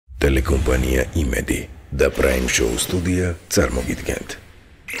ტელეკომპანია იმედი და პრაიმ შოუ სტუდია წარმოგიდგენთ.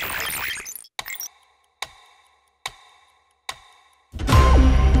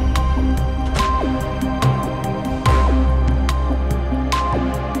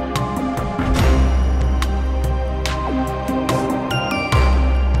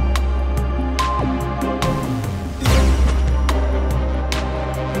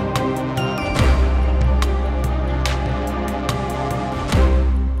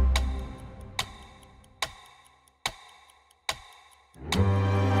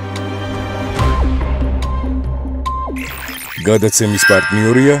 გადაცემის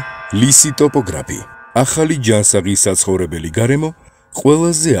პარტნიორია ლისი ტოპოგრაფი. ახალი ჯანსაღი საცხოვრებელი გარემო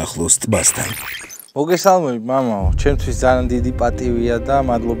ყველაზე ახლოს ტბასთან. მოგესალმებით მამაო, ჩემთვის ძალიან დიდი პატივია და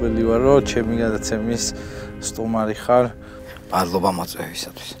მადლობელი ვარ, რომ ჩემი გადაცემის სტუმარი ხარ. მადლობა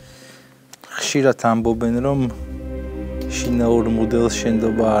მოწვევისათვის. ხშირად ამბობენ, რომ შინაურ მოდელს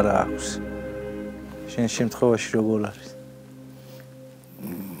შენდობა არ აქვს. შენ შემთხვევაში როგორ არის?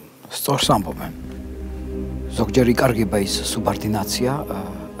 სწორს ამბობენ. ზოგჯერ იკარგება ის სუბორდინაცია,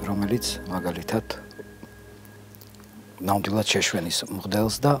 რომელიც მაგალითად ნამდვილად შეშვენის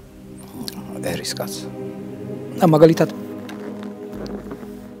მოდელს და ერისკაც. და მაგალითად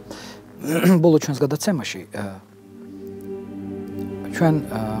ბოლო ჩვენს გადაცემაში ჩვენ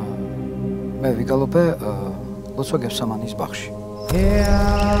მე ვიგალობე ლოცვა გესამანის ბაღში.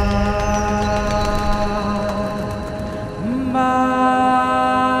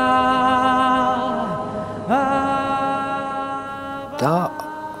 და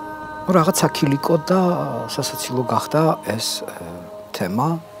რაღაც აქილიკო და სასაცილო გახდა ეს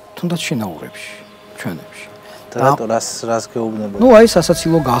თემა თუნდაც შინაურებში, ჩვენებში. და რატო რას გეუბნებოდა? ნუ აი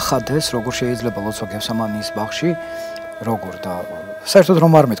სასაცილო გახადეს, როგორ შეიძლება ლოცვა გესამანის ბაღში, როგორ და საერთოდ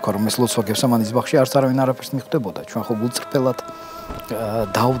რომ არ მეთქვა რომ ეს ლოცვა გესამანის ბაღში არც არავინ არაფერს მიხვდებოდა. ჩვენ ხო გულწრფელად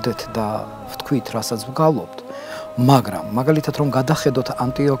დავდეთ და ვთქვით, რასაც ვგალობთ. მაგრამ მაგალითად რომ გადახედოთ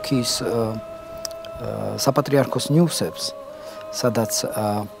ანტიოქიის საპატრიარქოს ნიუსებს, სადაც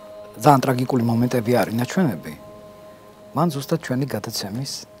ძალიან ტრაგიკული მომენტები არის ნაჩვენები, მან ზუსტად ჩვენი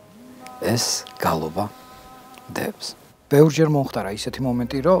გადაცემის ეს გალობა დებს. ბევრჯერ მომხდარა ისეთი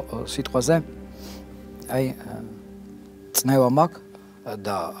მომენტი, რომ სიტყვაზე აი წნევა მაქვს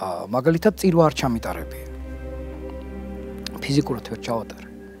და მაგალითად წირვა არ ჩამიტარებია. ფიზიკურად ვერ ჩავატარე.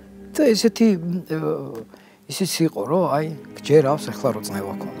 და ისეთი იყო, რომ აი გჯერავს ახლა რო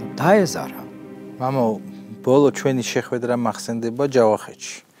წნევა ქონდა. დაეზარა. მამაო, ბოლო ჩვენი შეხვედრა მახსენდება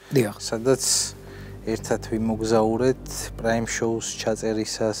ჯავახეთში. დიახ. სადაც ერთად ვიმოგზაურეთ პრაიმ შოუს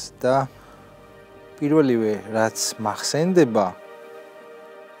ჩაწერისას და პირველივე რაც მახსენდება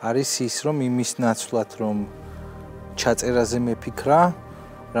არის ის, რომ იმის ნაცვლად რომ ჩაწერაზე მეფიქრა,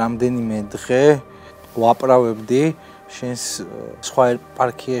 რამდენიმე დღე ვაправებდი შენს სხვა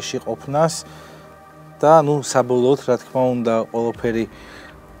ეპარქიაში ყოფნას და ნუ საბოლოოდ რა თქმა უნდა ყველაფერი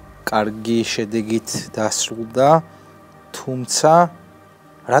კარგი შედეგით დასრულდა, თუმცა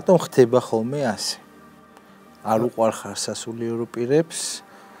რატომ ხდება ხოლმე ასე? არ უყვარხარ სასულიერო პირებს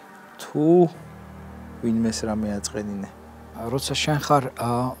თუ ვინმეს რამე აწყენინე? როცა შენ ხარ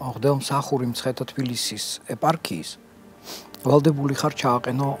მღვდელმსახური მცხეთა თბილისის ეპარქიის, ვალდებული ხარ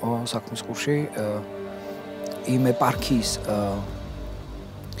ჩააყენო საქმის ყურში იმ ეპარქიის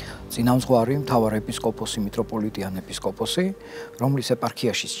წინამძღვარი, მთავარ ეპისკოპოსი, მიტროპოლიტიან ეპისკოპოსი, რომლის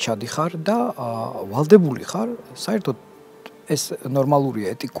ეპარქიაშიც ჩადიხარ და ვალდებული ხარ, საერთოდ ეს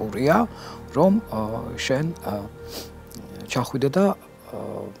ნორმალურია, ეთიკურია, რომ შენ ჩახვიდე და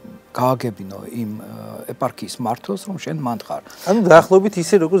გააგებინო იმ ეპარქიის მმართველს, რომ შენ მანდ ხარ. ანუ დაახლოებით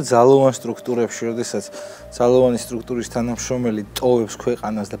ისე როგორც ძალოვან სტრუქტურებში, როდესაც ძალოვანი სტრუქტურის თანამშრომელი ტოვებს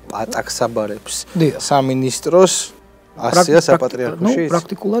ქვეყანას და პატაკს აბარებს სამინისტროს, ასეა საპატრიარქოში? ნუ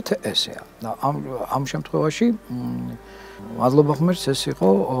პრაქტიკულად ესეა. და ამ შემთხვევაში მადლობა ღმერთს ეს იყო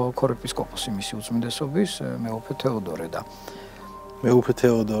ქორეპისკოპოსი მისი უწმინდესობის მეუფე თეოდორე და მეუფე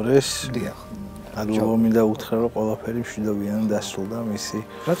თეოდორეს? დიახ. მადლობა მინდა უთხრა, რომ ყველაფერი მშვიდობიანი დასრულდა მისი.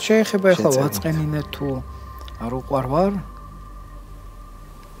 რაც შეეხება ახლა ვაწყენინე თუ არ უყვარ ვარ?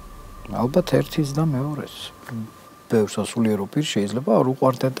 ალბათ ერთის და მეორეს. ბევრ სასულიერო პირს შეიძლება არ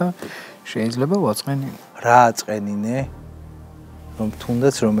უყვარდე და შეიძლება ვაწყენინე. რა აწყენინე, რომ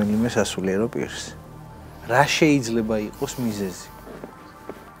თუნდაც რომელიმე სასულიერო პირს? რა შეიძლება იყოს მიზეზი?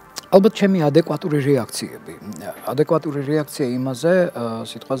 ალბათ ჩემი ადეკვატური რეაქციები. ადეკვატური რეაქცია იმაზე,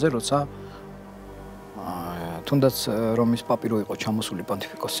 სიტყვაზე, როცა თუნდაც რომის პაპი რო იყო ჩამოსული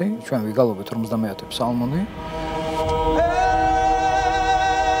პონტიფიკოსი, ჩვენ ვიგალობთ 51 ფსალმონი.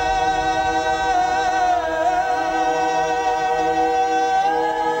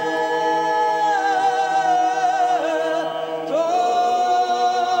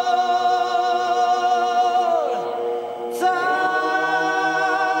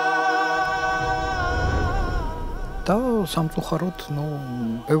 რომ სამწუხაროდ,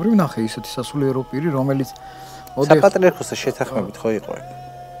 ბევრი ვნახე ისეთი სასულიერო პირი, რომელიც საპატრიარქოსთან შეთანხმებით ხო იყო?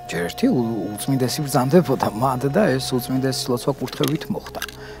 ჯერ ერთი უწმინდესი ბრძანდებოდა მანდ და ეს უწმინდესის ლოცვა კურთხევით მოხდა.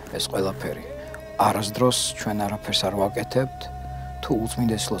 ეს ყველაფერი. არასდროს ჩვენ არაფერს არ ვაკეთებთ, თუ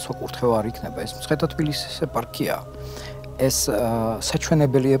უწმინდესის ლოცვა კურთხევა არ იქნება. ეს მცხეთა თბილისის ეპარქია. ეს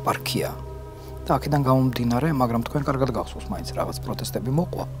საჩვენებელი ეპარქია. და აქედან გამომდინარე, მაგრამ თქვენ კარგად გახსოვს, მაინც რაღაც პროტესტები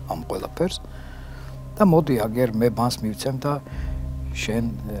მოყვა ამ ყველაფერს. და მოდი აგერ მე ბანს მივცემ და შენ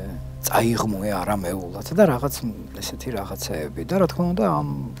წაიღმოე არამეულად და რაღაც ესეთი რაღაცეები და რა თქმა უნდა ამ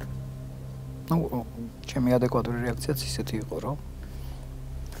ჩემი ადეკვატური რეაქციაც ისეთი იყო, რომ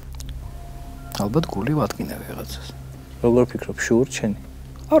ალბათ გული ვადგინე ვიღაცას. როგორ ფიქრობ, შუურ ჩენი?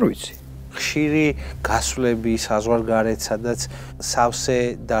 არ ვიცი. ხშირი გასვლები საზღვარგარეთ, სადაც სავსე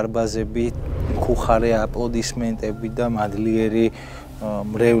დარბაზები, ხუხარე აპლოდისმენტები და მადლიერი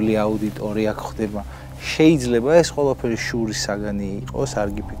მრევლი აუდიტორია ხდება. შეიძლება ეს ყველაფერი შურის საგანი იყოს, არ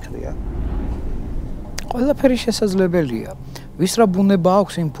გიფიქრია? ყველაფერი შესაძლებელია. ვის რა ბუნება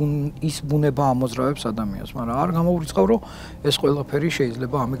აქვს, ის ბუნება ამოძრავებს ადამიანს, მაგრამ არ გამოვრიცხავ, რომ ეს ყველაფერი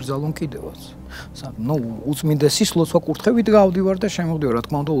შეიძლება ამიგრძალონ კიდევაც. უწმინდესის ლოცვა კურთხევით გავდივარ და შემოვდივარ, რა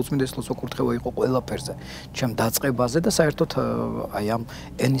თქმა უნდა, უწმინდესის ლოცვა კურთხევა იყო ყველაფერზე, ჩემ დაწყებაზე და საერთოდ აი ამ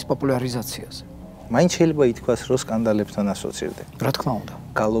ენის პოპულარიზაციაზე. მაინც შეიძლება ითქვას, რომ სკანდალებთან ასოცირდება. რა თქმა უნდა.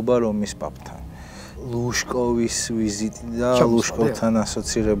 გალობა რომის პაპთან. ლუშკოვის ვიზიტი და ლუშკოვთან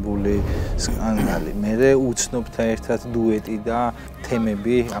ასოცირებული სკანდალი. მერე უცნობთან ერთად დუეტი და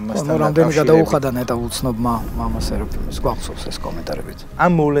თემები ამასთან რამდენი გადაუხადა ნეტა უცნობმა მამა სერაფიმეს გვახსოვს ეს კომენტარებით.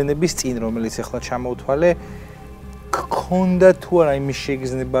 ამ მოვლენების წინ, რომელიც ახლა ჩამოვთვალე, გქონდა თუ არა იმის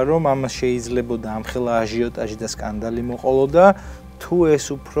შეგრძნება, რომ ამას შეიძლებოდა ამხელა აჟიოტაჟი და სკანდალი მოყოლოდა, თუ ეს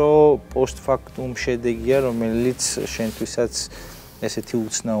უფრო პოსტფაქტუმ შედეგია, რომელიც შენთვისაც ესეთი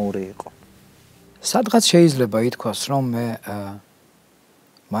უცნაური იყო. სადღაც შეიძლება ითქვას, რომ მე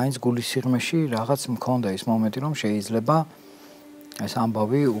მაინც გულის სიღრმეში რაღაც მქონდა ის მომენტი, რომ შეიძლება ეს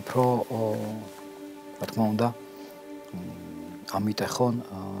ამბავი უფრო რა თქმა უნდა ამიტეხონ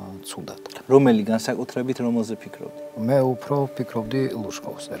ცუდად. რომელი განსაკუთრებით რომელზე ფიქრობდი? მე უფრო ფიქრობდი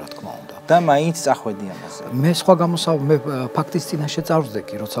ლუშკოვზე, რა თქმა უნდა. და მაინც წახვედი ამაზე. მე სხვა მე ფაქტის წინაშე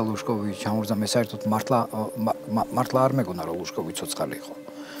წავსდექი, როცა ლუშკოვი ჩამორზა, მე საერთოდ მართლა არ მეგონა, რომ ლუშკოვი ცოცხალი იყო.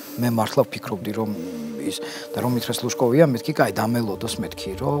 მე მართლა ვფიქრობდი, რომ ის და რომ მითხრეს ლუშკოვია, მეთქი, კაი, დამელოდოს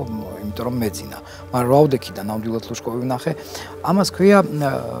მეთქი, რომ იმიტომ რომ მეძინა. მაგრამ რა ვდექი და ნამდვილად ლუშკოვი ვნახე, ამას ქვია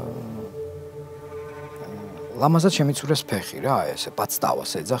ლამაზად შემიცურეს ფეხი რა, ესე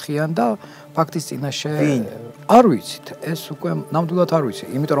პაცტავას ეძახიან და ფაქტის წინაშე არ ვიცით, ეს უკვე ნამდვილად არ ვიცი,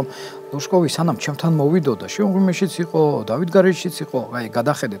 იმიტომ რომ ლუშკოვი სანამ ჩემთან მოვიდოდა, შემოგვიმეშიც იყო, დავითგარეშიც იყო, აი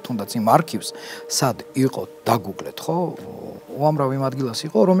გადახედეთ თუნდაც იმ არქივს, სად იყო, დაგუგლეთ, ხო? უამრავ იმ ადგილას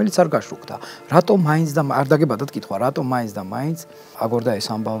იყო, რომელიც არ გაშუქდა. რატომ მაინც და არ დაგებადათ კითხვა, რატომ მაინც და მაინც აგორდა ეს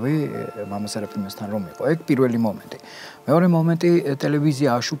ამბავი მამა სერაფიმესთან რომ იყო? ეგ პირველი მომენტი. მეორე მომენტი ტელევიზია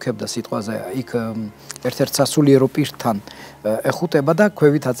აშუქებდა სიტყვაზე, იქ ერთ-ერთ სასულიერო პირთან ეხუტება და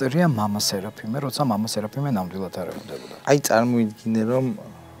ქვევით აწერია მამა სერაფიმე, როცა მამა სერაფიმე ნამდვილად არ ეხუტებოდა. აი წარმოიდგინე რომ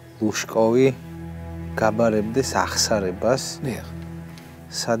ლუშკოვი გაბარებდეს ახსარებას,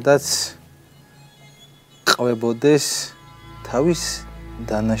 სადაც ყვებოდეს თავის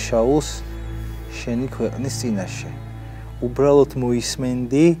დანაშაულს შენი ქვეყნის წინაშე. უბრალოდ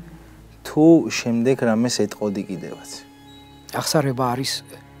მოისმენდი თუ შემდეგ რამეს ეტყოდი კიდევაც. ახსარება არის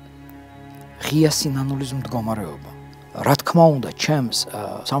ღია სინანულის მდგომარეობა. რა თქმა უნდა, ჩემს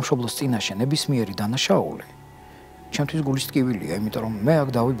სამშობლოს წინაშე ნებისმიერი დანაშაული ჩემთვის გულის ტკივილია, იმიტომ რომ მე აქ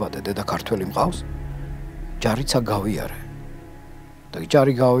დავიბადე, დედა ქართველი მყავს, ჯარიცა გავიარე. და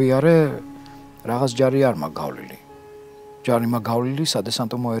ჯარი გავიარე, რაღაც ჯარი არ მაქვს გავლილი. ჯარი მაქვს გავლილი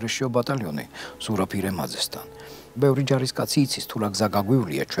სადესანტო მოერეშიო ბატალიონი სურაფირემაძესთან. ბევრი ჯარისკაცი იცის თუ რა გზა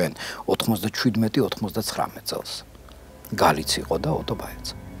გაგვივლია ჩვენ 97-99 წელს. გალიც იყო და ოტობაეც.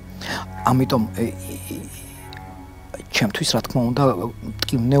 ამიტომ ჩემთვის რა თქმა უნდა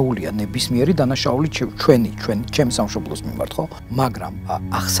ტკივნეულია ნებისმიერი დანაშაული ჩემი სამშობლოს მიმართ, ხო? მაგრამ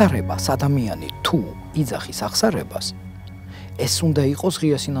ახსარებას ადამიანი თუ იძახის ახსარებას ეს უნდა იყოს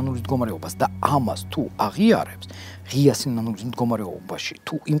ღია სინანულის მდგომარეობას და ამას თუ აღიარებს ღია სინანულის მდგომარეობაში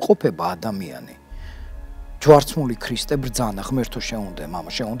თუ იმყოფება ადამიანი ჯვარცმული ქრისტე ბრძანა ღმერთო შეუნდე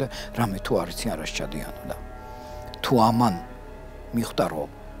მამა შეუნდე რამე თუ არიცი არას ჩადიანო და თუ ამან მიხვდა რომ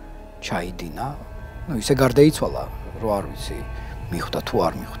ჩაიდინა ისე გარდაიცვალა რო არ ვიცი მიხვდა თუ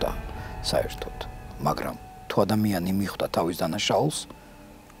არ მიხვდა საერთოდ მაგრამ თუ ადამიანი მიხვდა თავის დანაშაულს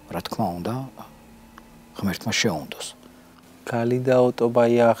რა თქმა უნდა ღმერთმა შეუნდოს გალი და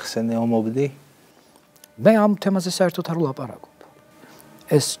ოტობაი ახსენე ომობდი მე ამ თემაზე საერთოდ არ ვლაპარაკობ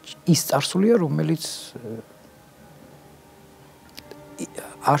ეს ის წარსულია რომელიც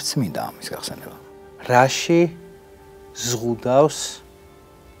არც მინდა ამის გახსენება. რაში ზღუდავს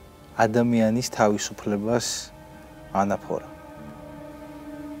ადამიანის თავისუფლებას ანაფორა?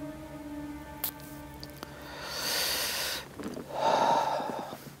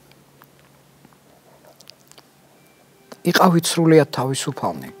 იყავით სრულიად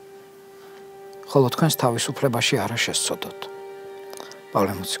თავისუფალნი, ხოლო თქვენს თავისუფლებაში არა შესწოდოთ.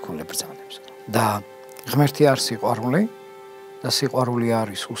 პავლე მოციქული ბრძანებს. და ღმერთი არ სიყვარული და სიყვარული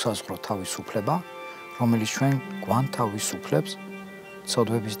არის უსაზღრო თავისუფლება, რომელიც ჩვენ გვანთავისუფლებს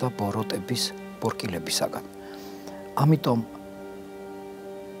ცოდვების და ბოროტების ბორკილებისაგან. ამიტომ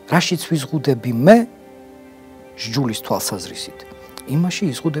რაშიც ვიზღუდები მე სჯულის თვალსაზრისით, იმაში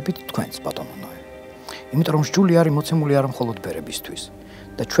იზღუდებით თქვენს ბატონო. იმიტომ რომ სჯული არის მოცემული არა მხოლოდ ბერებისთვის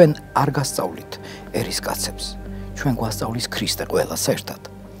და ჩვენ არ გასწავლით ერისკაცებს, ჩვენ გვასწავლის ქრისტე ყველას ერთად.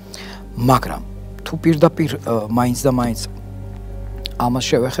 მაგრამ თუ პირდაპირ მაინც და მაინც ამას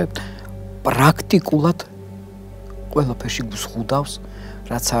შევეხებთ, პრაქტიკულად ყველაფერში გვზღუდავს,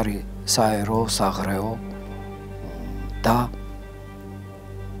 რაც არის საერო, საღრეო და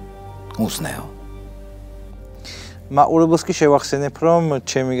უზნეო. მაყურებელს კი შევახსენებ, რომ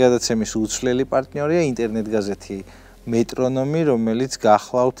ჩემი გადაცემის უცვლელი პარტნიორია ინტერნეტ გაზეთი მეტრონომი, რომელიც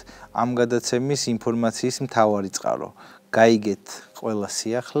გახლავთ ამ გადაცემის ინფორმაციის მთავარი წყარო. გაიგეთ ყველა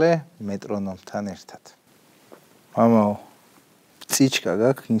სიახლე მეტრონომთან ერთად. მამაო, წიჩკა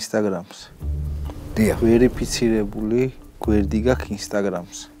გაქვს ინსტაგრამს. დიახ. ვერიფიცირებული გვერდი გაქვს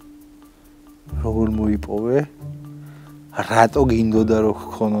ინსტაგრამს. როგორ მოიპოვე? რატო გინდოდა რომ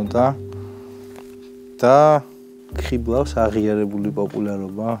გქონოდა? და ხიბლავს აღიარებული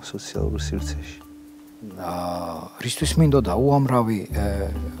პოპულარობა სოციალურ სივრცეში. რისთვის მინდოდა უამრავი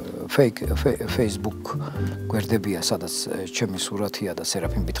Facebook გვერდებია, სადაც ჩემი სურათია და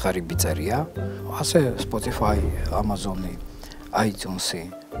სერაფიმ ბითხარიბი წერია. ასე Spotify, Amazon-ი, iTunes-ი.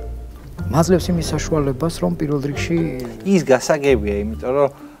 მაძლევს იმის საშუალებას, რომ პირველ რიგში ის გასაგებია, იმიტომ რომ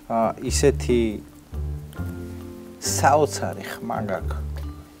ისეთი საოცარი ხმა გაქვს,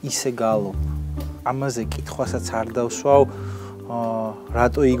 ისე გალობ. ამაზე კითხვასაც არ დავსვავ,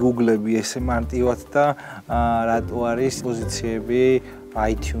 რატო იგუგლები ესე მარტივად და რატო არის პოზიციები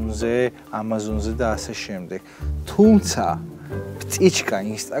iTunes-ზე, Amazon-ზე და ასე შემდეგ. თუმცა წიჩკა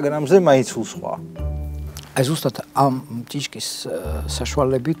Instagram-ზე მაინც უსხვა. აი ზუსტად ამ წიჩკის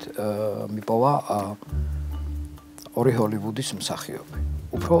საშუალებით მიპოვა ორი ჰოლივუდის მსახიობი.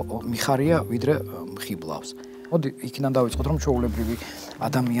 უფრო მიხარია ვიდრე მხიბლავს. მოდი იქიდან დავიწყოთ, რომ ჩვეულებრივი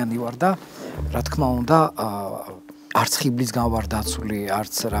ადამიანი ვარ და რა თქმა უნდა არც ხიბლისგან ვარ დაცული,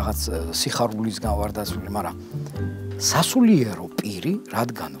 არც რაღაც სიხარულისგან ვარ დაცული, მაგრამ სასულიერო პირი,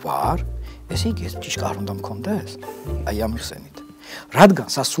 რადგან ვარ, ესე იგი ეს ჭიშკა არ უნდა მქონდეს? აი ამიხსენით. რადგან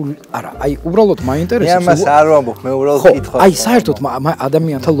არა, აი უბრალოდ მაინტერესებს. მე ამას არ ვამბობ, მე უბრალოდ კითხავს. აი საერთოდ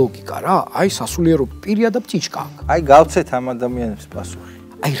ადამიანთა ლოგიკა რა, აი სასულიერო პირია და ჭიშკა. აი გავცეთ ამ ადამიანებს პასუხი.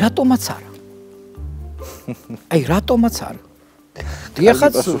 აი რატომაც არა? აი რატომაც არა?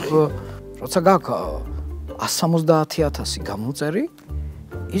 დიახაც როცა გაქვს 170,000 გამოწერი,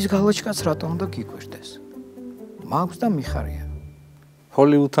 ის გალაჩკაც რატომ უნდა გიგვირდეს? მაქვს და მიხარია.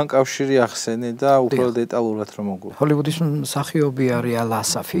 ჰოლივუდთან კავშირი ახსენე და უფრო დეტალურად რომ მოგვიყვე. ჰოლივუდის მსახიობი არის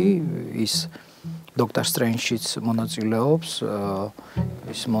ლასაფი, ის დოქტორ სტრენჯშიც მონაწილეობს,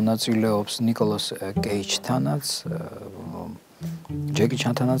 ის მონაწილეობს ნიკოლას კეიჯთანაც, ჯეკი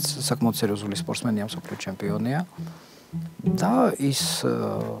ჩანთანაც საკმაოდ სერიოზული სპორტსმენია, მსოფლიო ჩემპიონია. და ის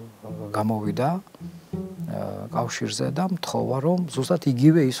გამოვიდა კავშირზე და მთხოვა, რომ ზუსტად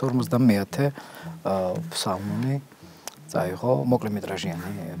იგივე ის 50-ე ფსალმუნი წაიღო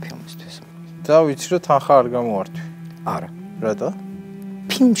მოკლემეტრაჟიანი ფილმისთვის. და ვიცი რომ თანხა არ გამოართვი. არა. რატო?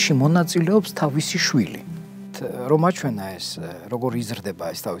 ფილმში მონაწილეობს თავისი შვილი. რომ აჩვენა ეს როგორ იზრდება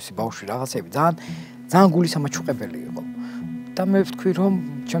ეს თავისი ბავშვი რაღაცები, ძალიან გულისამაჩუყებელი იყო. და მე ვთქვი რომ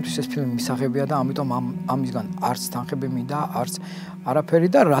ჩემთვის ეს ფილმი მისაღებია და ამიტომ ამისგან არც თანხები მინდა, არც არაფერი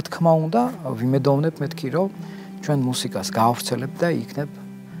და რა თქმა უნდა ვიმედოვნებ მეთქი რომ ჩვენ მუსიკას გავავრცელებთ და იქნებ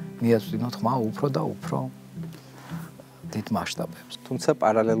მიაწვდინოთ ხმა უფრო და უფრო დიდ მასშტაბებს. თუმცა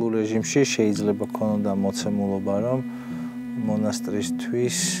პარალელურ რეჟიმში შეიძლება ქონოდა მოცემულობა რომ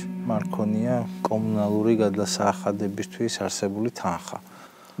მონასტრისთვის მარქონია კომუნალური გადასახადებისთვის არსებული თანხა.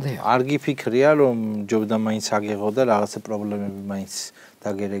 არ გიფიქრია რომ ჯობდა მაინც აგეღო და რაღაცა პრობლემები მაინც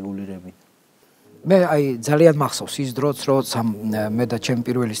დაგერეგულირებინ. მე აი ძალიან მახსოვს ის დროც როცა მე და ჩემი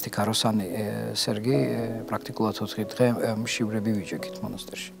პირველი სტიქაროსანი სერგი პრაქტიკულად 4 დღე მშივრები ვიჭიქით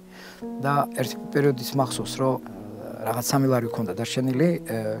მონასტერში. და ერთი პერიოდიც მახსოვს რომ რაღაც 3 ლარი ქონდა დარჩენილი,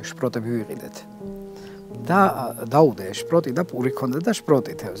 შპროტები ვიყიდეთ. და დაუდე შპროტი და პური ქონდა და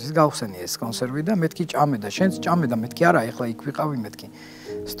შპროტი თევზის გავხსენი ეს კონსერვი და მეთქი ჭამე და შენც ჭამე და მეთქი არა ეხლა იქ ვიყავი მეთქი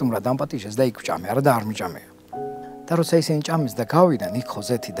სტუმრად დამპატიშეს და იქ ჭამე არა და არ მიჭამეა და როცა ისინი ჭამეს და გავიდან იქ ხო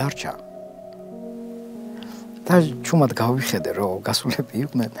ზეთი დარჩა და ჩუმად გავიხედე რომ გასულები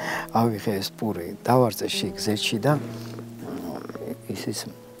იყვნენ ავიღე ეს პური დავარწე შიგ ზეთში და ის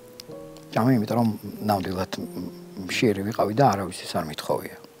ჭამე იმიტომ რომ ნამდვილად მშიერი ვიყავი და არავის ის არ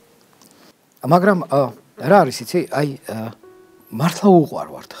მithოვია მაგრამ რა არის იცი აი მართლა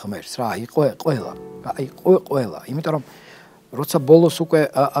უყვარვართ ღმერთს რა აი ყველა იმიტომ რომ როცა ბოლოს უკვე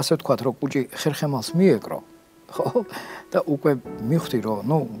ასე ვთქვათ რომ კუჭი ხერხემალს მიეკრო ხო და უკვე მივხვდი რომ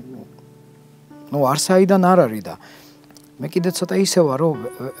ნუ არსაიდან არ არის და მე კიდე ცოტა ისევა რომ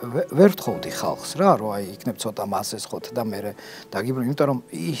ვერ ვთხოვდი ხალხს რა რომ აი იქნებ ცოტა მასეს ხოთ და მე დაგიბრუნე იმიტომ რომ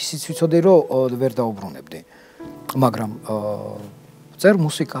ისიც ვიცოდი რომ ვერ დაუბრუნებდი მაგრამ წერ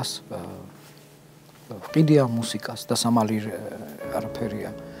მუსიკას ვყიდია მუსიკას და სამალი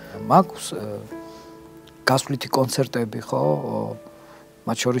არაფერია მაქვს გასვლითი კონცერტები ხო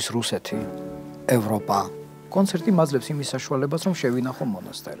მათ შორის რუსეთი ევროპა კონცერტი მაძლევს იმის საშუალებას რომ შევინახო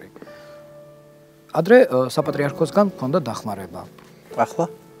მონასტერი ადრე საპატრიარქოსგან მქონდა დახმარება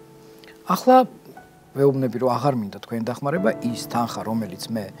ახლა ვეუბნები რომ აღარ მინდა თქვენი დახმარება ის თანხა რომელიც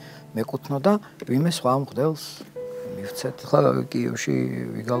მე მეკუთვნოდა ვინმე სხვა მღვდელს მივცეთ ხა კიევში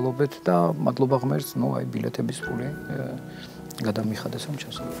ვიგალობეთ და მადლობა ღმერთს ნუ აი ბილეთების ფული გადამიხადეს რომ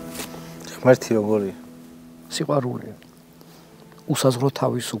ჩასულიყო ღმერთი როგორია სიყვარულია უსაზღრო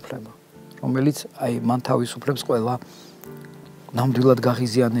თავისუფლება რომელიც აი მან თავისუფლებს ყველა ნამდვილად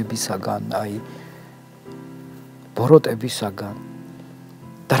გაღიზიანებისაგან აი ბოროტებისაგან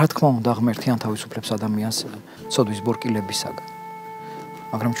და რა თქმა უნდა ღმერთი ან თავისუფლებს ადამიანს ცოდვის ბორკილებისაგან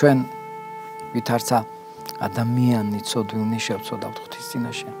მაგრამ ჩვენ ვითარცა ადამიანი ცოდვილნი შევწოდავთ ღვთის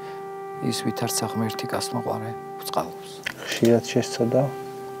წინაშე ის ვითარცა ღმერთი გასმოყარე უწყალობს ხშირად შესწოდა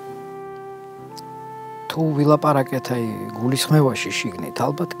თუ ვილაპარაკეთ აი გულისხმევაში შიგნით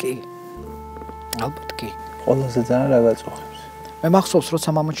ალბათ კი ყველაზე ძალიან რა გაწუხებს მე მახსოვს როცა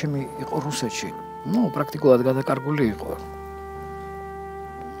მამაჩემი იყო რუსეთში ნუ პრაქტიკულად გადაკარგული იყო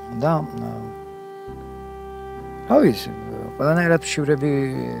და რავი ყველანაირად შივრები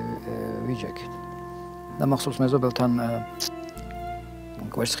ვიჯექით და მახსოვს მეზობელთან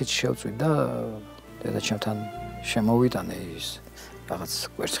კვერცხით შევწვით და დედაჩემთან შემოვიტანე ის რაღაც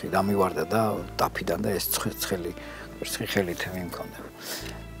კვერცხი დამივარდა და ტაფიდან და ეს ცხელი კვერცხი ხელით მიმქონდა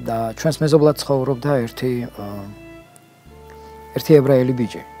და ჩვენს მეზობლად ცხოვრობდა ერთი ებრაელი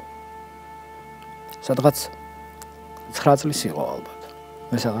ბიჭი სადღაც 9 წლის იყო ალბათ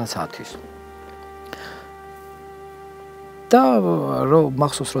მე სადღაც 10-ის და რომ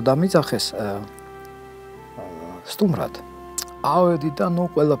მახსოვს რომ დამიძახეს სტუმრად ავედი და ნუ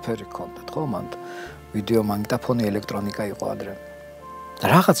ყველაფერი ქონდათ ხო მან ვიდეო მაგნიტოფონი ელექტრონიკა იყო ადრე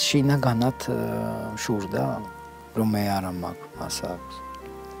რაღაც შინაგანად შურდა რომ მე არა მაქვს მას აქვს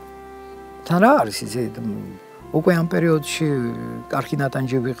და რა არის ისე უკვე ამ პერიოდში კარგი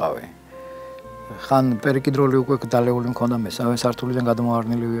ნატანჯი ვიყავი ხან პერიკიდროლი უკვე დალეული მქონდა მესამე სართულიდან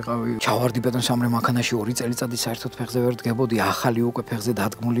გადმოვარდნილი ვიყავი ჩავარდი ბეტონსამრე მანქანაში 2 წელიწადი საერთოდ ფეხზე ვერ დგებოდი ახალი უკვე ფეხზე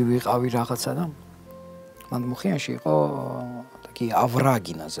დადგმული ვიყავი რაღაცა და მან მუხიანში იყო таки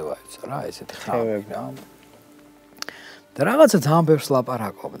ავრაგი называется რა ესეთი ხავები რა და რაღაცა ძალიან ბევრს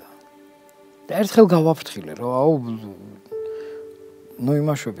ლაპარაკობდა და ერთხელ გავაფრთხილე რომ აუ ნუ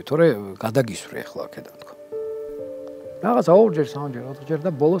იმაშვები თორე გადაგისვრე ახლა აქედან თქო რაღაც 2-ჯერ 3-ჯერ 4-ჯერ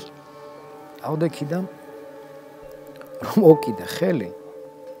და ბოლოს ავდექი და რომ ოკიდე ხელი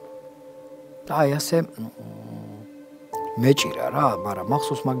და აი ასე მეჭირა რა მაგრამ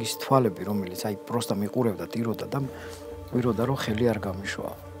მახსოვს მაგის თვალები რომელიც აი პროსტა მიყურებდა ტიროდა და ვიროდა რომ ხელი არ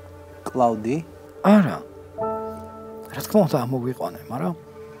გამიშვა კლაუდი არა რა თქმა უნდა ამოვიყვანე მაგრამ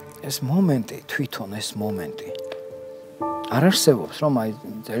ეს მომენტი თვითონ ეს მომენტი არ არსებობს რომ აი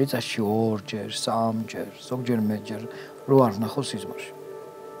წელიწადში 2-ჯერ 3-ჯერ ზოგჯერ მეჯერ რო არ ვნახო სიზმარში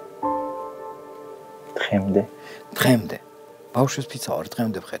დღემდე ბავშვის ფიცა ვარ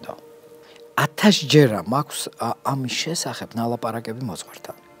დღემდე ვხედავ 1000-ჯერა მაქვს ამის შესახებ ნალაპარაკები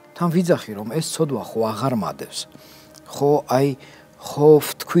მოძღვართან თან ვიძახი რომ ეს ცოდვა ხო აღარ მადევს ხო აი ხო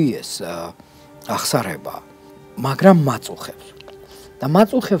ვთქვი ეს ახსარება მაგრამ მაწუხებს და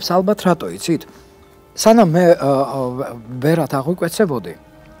მაწუხებს ალბათ რატო იცით სანამ მე ვერათ აღვიკვეცებოდი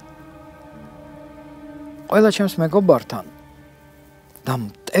ყველა ჩემს მეგობართან და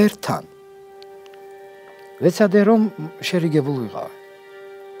მტერთან ვეცადე რომ შერიგებულ ვიყავი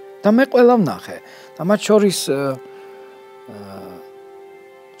და მე ყველა ვნახე და მათ შორის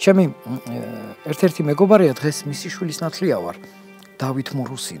ჩემი ერთ-ერთი მეგობარია დღეს მისი შვილის ნათლია ვარ დავით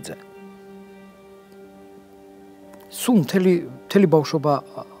მურუსიძე სულ მთელი ბავშვობა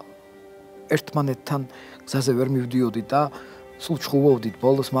ერთმანეთთან გზაზე ვერ მივდიოდით და სულ ჩხუბობდით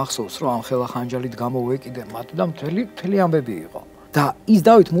ბოლოს მახსოვს რომ ამ ხელა ხანჯალით გამოვეკიდე მათ და მთელი ამბები იყო და ის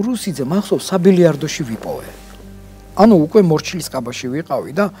დავით მურუსიძე მახსოვს საბილიარდოში ვიპოვე ანუ უკვე მორჩილის კაბაში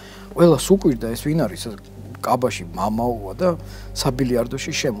ვიყავი და ყველას უკვირდა ეს ვინ არის კაბაში მამაოა და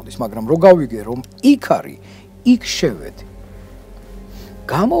საბილიარდოში შემოდის მაგრამ რო გავიგე რომ იქ არის იქ შევედი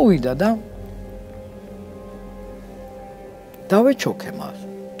გამოვიდა და დავეჩოქე მას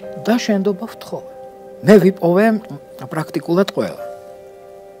და შენდობა ვთხოვე მე ვიპოვე პრაქტიკულად ყველა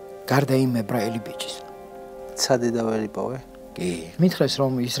გარდა იმ ებრაელი ბიჭის ცადე და ვერ იპოვე კი მითხრეს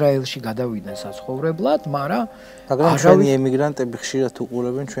რომ ისრაელში გადავიდნენ საცხოვრებლად მაგრამ ჩვენი ემიგრანტები ხშირად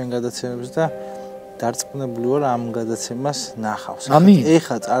უყურებენ ჩვენ გადაცემებს და დარწმუნებული ვარ ამ გადაცემას ნახავს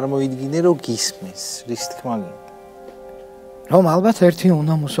ეხლა წარმოიდგინე რომ გისმის რის თქმა გინდა რომ ალბათ ერთი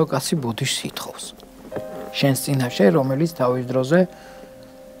უნამუსო კაცი ბოდიშს ითხოვს შენს წინაშე რომელიც თავის დროზე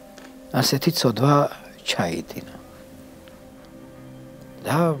ასეთი ცოდვა ჩაიდინა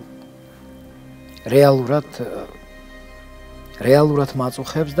და რეალურად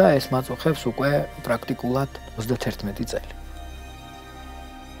მაწუხებს და ეს მაწუხებს უკვე პრაქტიკულად 31 წელი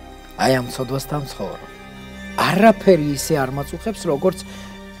აი ამ ცოდვასთან ცხოვრობ არაფერი ისე არ მაწუხებს როგორც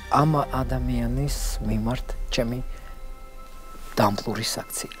ამ ადამიანის მიმართ ჩემი დამპლური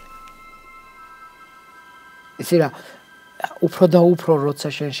საქციელი იცი რა უფრო და უფრო როცა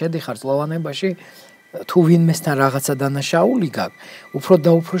შენ შედიხარ წლოვანებაში თუ ვინმესთან რაღაცა დანაშაული გაქვს უფრო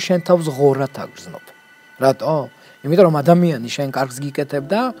და უფრო შენ თავს ღორად აგრძნობ რატო იმიტომ რომ ადამიანი შენ კარგს გიკეთებ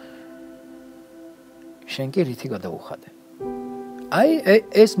და შენ კი რითი გადაუხადე აი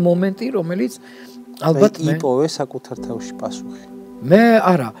ეს მომენტი რომელიც ალბათ მე იპოვე საკუთარ თავში პასუხი მე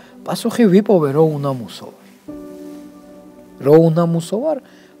არა პასუხი ვიპოვე რო უნამუსო ვარ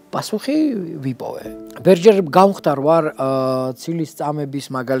პასუხი ვიპოვე ბერჯერ გამختار ვარ ცილის წამების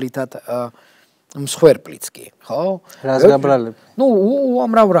მაგალითად მსხვერპლიც კი ხო რას გაბრალებ ნუ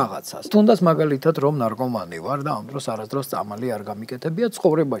უამრავ რაღაცას თუნდაც მაგალითად რომ ნარკომანი ვარ და ამ დროს არასდროს წამალი არ გამიკეთებია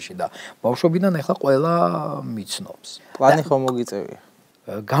ცხოვრებაში და ბავშვობიდან ეხლა ყველა მიცნობს პლანი ხომ მოგიწევია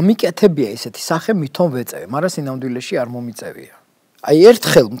გამიკეთებია ესეთი სახე მithom ვეწევე მაგრამ სინამდვილეში არ მომიწევია აი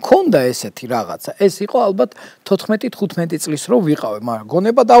ერთხელ მქონდა ესეთი რაღაცა ეს იყო ალბათ 14-15 წლის რო ვიყავე მაგრამ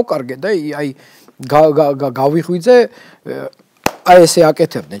გონება დავკარგე და აი გავიხვიძე აი ესე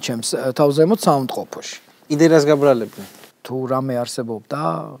აკეთებდნენ ჩემს თავზემოთ საუნდყოფოში კიდე რას გაბრალებდნენ თუ რამე არსებობდა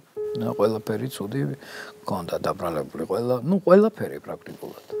ყველაფერი ცუდი მქონდა დაბრალებული ყველაფერი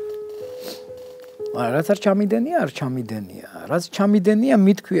პრაქტიკულად მაგრამ რაც არ ჩამიდენია რაც ჩამიდენია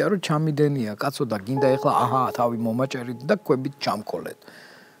მithქვია რომ ჩამიდენია კაცო და გინდა ეხლა აჰა თავი მომაჭერით და კვებით ჩამქოლეთ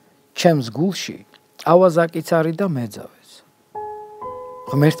ჩემს გულში ავაზაკიც არის და მეძავეს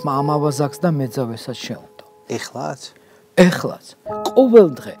ღმერთმა ამ ავაზაკს და მეძავესაც შეუნდა ეხლაც ყოველ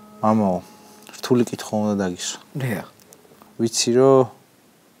დღე მამაო რთული კითხვა უნდა დაგისვა დიახ ვიცი რომ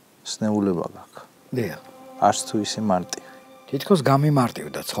სნეულება გაქვს დიახ არც თუ ისე მარტივი თითქოს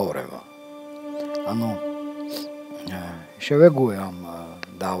გამიმარტივდა ცხოვრება ანუ შევეგუე ამ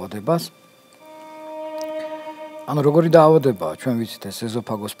დაავადებას ანუ როგორი დაავადებაა ჩვენ ვიცით ეს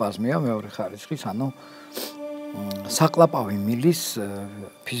ეზოფაგოსპაზმია მეორე ხარისხის ანუ საყლაპავი მილის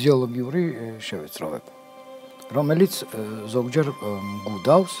ფიზიოლოგიური შევეცროვება რომელიც ზოგჯერ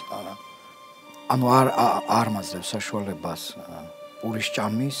მგუდავს ანუ არ მაძლევს საშუალებას პურის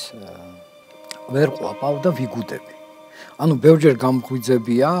ჭამის ვერ ყვაპავ და ვიგუდები ანუ ბევრჯერ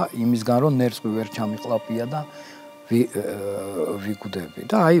გამღვიძებია იმისგან რომ ნერწყვი ვერ ჩამიყლაპია და ვიგუდები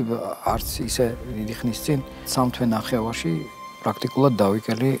და აი არც ისე დიდი ხნის წინ 3 თვე ნახევარში პრაქტიკულად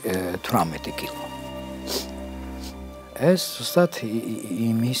დავიკელი 18 კილო ეს ზუსტად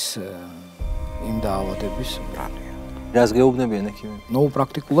იმ დაავადების ბრალია რას გეუბნებიან ექიმები ნუ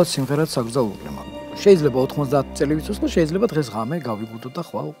პრაქტიკულად სიმღერად საგრძელობდნენ შეიძლება 90 წელი ვიცოცხლო შეიძლება დღეს ღამე გავიგუდოთ და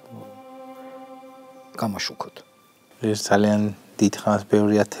ხვალ გამაშუქოთ ეს ძალიან დიდხანს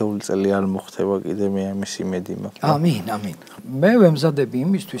ბევრი ათეული წელი არ მოხდება კიდე მე ამის იმედი მაქვს ამინ მე ვემზადები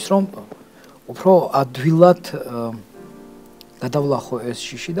იმისთვის რომ უფრო ადვილად გადავლახო ეს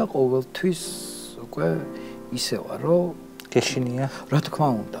შიში და ყოველთვის უკვე ისევა რომ გეშინია რა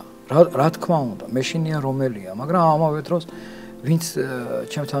თქმა უნდა მეშინია რომელია მაგრამ ამავე დროს ვინც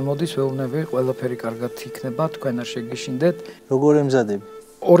ჩემთან მოდის ვეუბნები ყველაფერი კარგად იქნება თქვენ არ შეგეშინდეთ როგორ ემზადები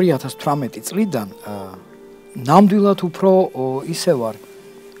 2018 წლიდან ნამდვილად უფრო ისე ვარ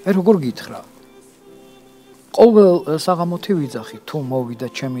აი როგორ გითხრა ყოველ საღამოთი ვიძახი თუ მოვიდა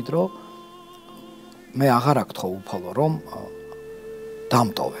ჩემი დრო მე აღარ აკითხო უფალო რომ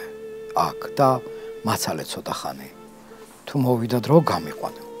დამტოვე აქ და მაცალე ცოტა ხანი თუ მოვიდა დრო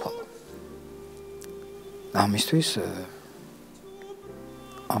გამიყვანე უფალო ამისთვის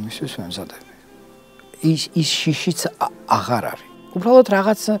ვემზადები. ის შიშიც აღარ არის. უბრალოდ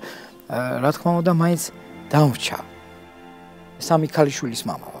რაღაც რა თქმა უნდა მაინც დამრჩა. სამი ქალიშვილის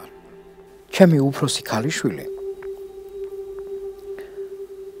მამა ვარ. ჩემი უფროსი ქალიშვილი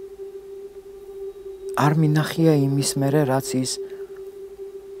არ მინახია იმის მერე რაც ის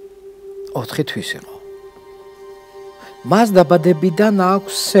 4 თვის იყო. მას დაბადებიდან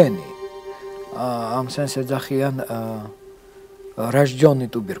აქვს სენი. ამ სენს ეძახიან რაჟჯონი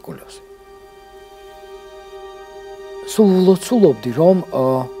ტუბერკულოზი. სულობდი რომ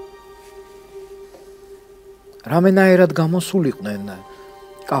რამენაერად გამოსულიყვნენ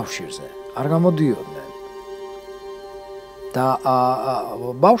კავშირზე, არ გამოდიოდნენ. და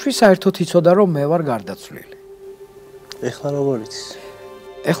ბავშვი საერთოდ იცოდა რომ მე ვარ გარდაცვლილი. ეხლა როგორ იცის?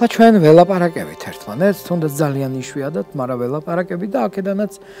 ეხლა ჩვენ ველაპარაკებით ერთმანეთს, თუნდაც ძალიან იშვიათად, მაგრამ ველაპარაკებით და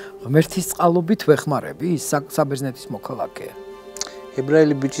აქედანაც ღმერთის წყალობით ვეხმარები, ის საბერძნეთის მოქალაქეა.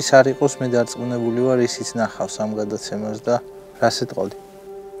 ებრაელი ბიჭის არ იყოს, მე დარწმუნებული ვარ, ისიც ნახავს ამ გადაცემას და რას ეტყოდი?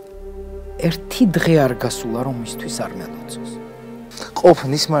 ერთი დღე არ გასულა რომ მისთვის არ მელოცოს.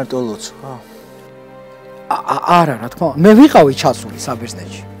 ყოფნის მარტო ლოცვა? არა, რა თქმა უნდა, მე ვიყავი ჩასული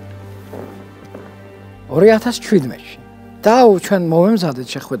საბერძნეთში. 2017-ში. და ჩვენ მოვემზადეთ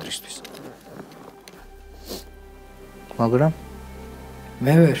შეხვედრისთვის. მაგრამ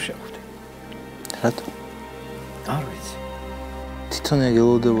მე ვერ შევხვდი. რატო? არ ვიცი. თვითონ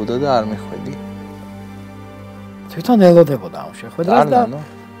ელოდებოდა და არ მიხვედი? თვითონ ელოდებოდა ამ შეხვედრას და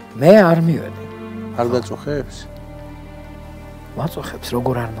მე არ მივედი. არ გაწუხებს? მაწუხებს,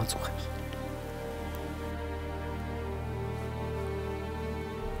 როგორ არ მაწუხებს?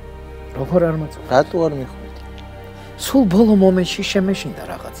 როგორ არ მაწუხებს? რატო არ მიხვედი? სულ ბოლო მომენტში შემეშინდა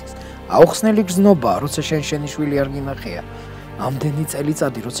რაღაცის. აუხსნელი გზნობაა, როცა შენი შვილი არ გინახია. ამდენი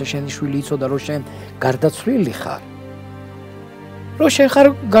წელიწადი, როცა შენი შვილი იცოდა, რომ შენ გარდაცვლილი ხარ. რომ შენ ხარ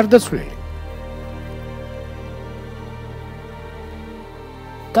გარდაცვლილი.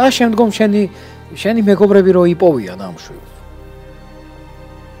 და შემდგომ შენი მეგობრები რო იპოვიან ამ შვილს.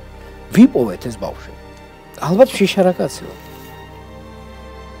 ვიპოვეთ ეს ბავშვი. ალბათ შიშარაკაცი ვარ.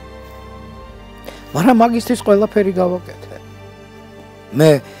 მაგრამ მაგისტრის ყველაფერი გავაკეთე.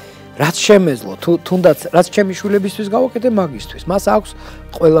 მე რაც შემეძლო, თუნდაც რაც ჩემი შვილებისთვის გავაკეთე მაგისტრის, მას აქვს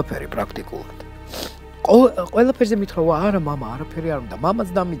ყველაფერი პრაქტიკულად. ყველაფერზე მითხრა, არა მამა, არაფერი არ უნდა, მამაც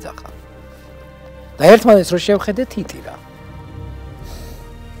დამიძახა. და ერთმანეთს რო შევხედე თითირა.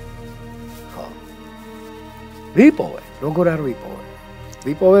 ხო. ვიპოვე, როგორ არ ვიპოვე?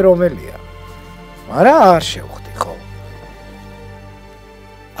 ვიპოვე რომელია. მაგრამ არ შევხვდი, ხო.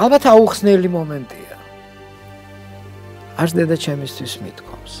 ალბათ აუხსნელი მომენტია. არც დედა ჩემისთვის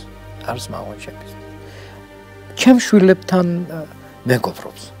მithkoms, არც მამა ჩემისთვის. ჩემ შვილებთან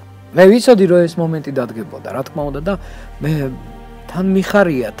მეგობრობს. მე ვიცოდი რომ ეს მომენტი დადგებოდა, რა თქმა უნდა და მე თან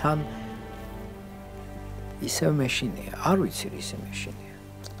მიხარია, თან ისე მეშინია, არ ვიცი ისე მეშინია.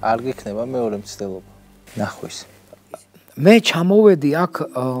 არ გიქნება მეორე მცდელობა. ნახვის. მე ჩამოვედი აქ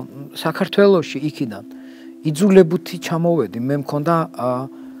საქართველოში იქიდან. იძულებუთი ჩამოვედი, მე მქონდა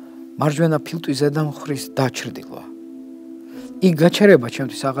მარჯვენა ფილტვის ზედამხრის დაჭრდილვა. იქ გაჩერება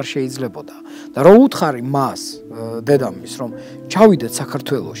ჩემთვის აღარ შეიძლებოდა. და რო უთხარი მას, დედამის, რომ ჩავიდეთ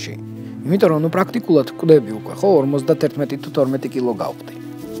საქართველოში. იმიტომ რომ პრაქტიკულად ვკვდები უკვე, ხო, 51 თუ 12 კილო გავხდი.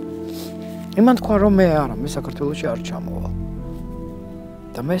 იმან თქვა რომ მე არა, მე საქართველოში არ ჩამოვალ.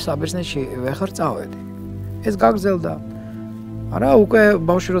 და მე საბერძნეთში ვეხარ წავედი. ეს გაგრძელდა. არა, უკვე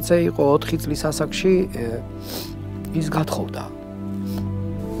ბავშვი როცა იყო 4 წლის ასაკში, ის გათხოვდა.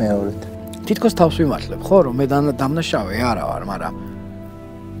 მეორედ. თითქოს თავს ვიმართლებ, ხო, რომ მე დამნაშავე არა ვარ, მაგრამ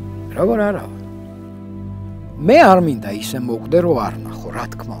როგორ არა ვარ. მე არ მინდა ისე მოკვდე, რომ არ ნახო, რა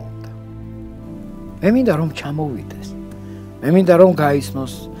თქმა უნდა. მე მინდა რომ ჩამოვიდეს. მე მინდა რომ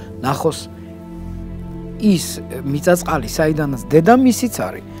გაიცნოს, ნახოს ის მიწაწყალი, საიდანაც დედამისიც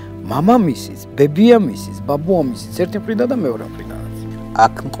არის, მამამისიც, ბებიამისიც, ბაბუამისიც, ერთი მხრიდან და მეორე მხრიდანაც.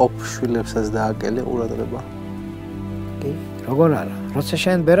 აქ მყოფ შვილებსაც დააკელე ყურადღება. კი, როგორ არა. როცა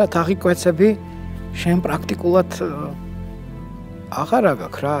შენ ბერად აღიკვეცები, შენ პრაქტიკულად აღარ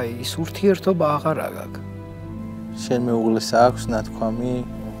აგაკ რა, ის ურთიერთობა აღარ აგაკ. შენ მეუღლეს აქვს ნათქვამი,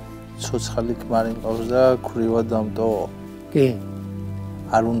 ცოცხალი ქმარი მყავს და ქვრივად დამტო. კი.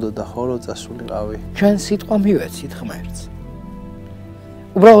 არ უნდა და ხო რომ წასულიყავი. ჩვენ სიტყვა მივეცით ღმერთს.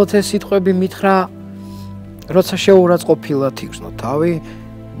 უბრალოდ ეს სიტყვები მითხრა, როცა შეურაცხყოფილად იგრძნო თავი,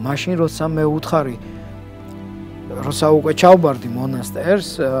 მაშინ როცა მე უთხარი, როცა უკვე ჩავბარდი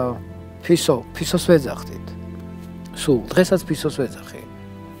მონასტერს, ფისოს ვეძახდით. სულ დღესაც ფისოს ვეძახი.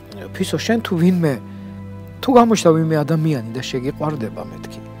 ფისო შენ თუ ვინმე თუ გამოჩნდა ვინმე ადამიანი და შეგიყვარდება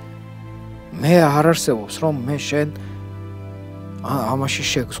მეთქი. მე არ არსებობს რომ მე შენ ამაში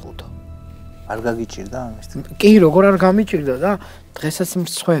შეგზღუდო. არ გაგიჭირდა ამის? კი, როგორ არ გამიჭირდა და დღესაც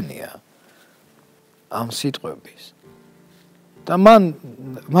მრცხვენია ამ სიტყვების. და მან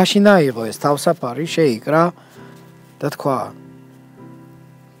მაშინ აიღო ეს თავსაფარი, შეიკრა და თქვა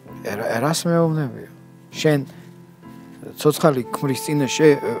რას მეუბნებიო? შენ ცოცხალი ქმრის წინაშე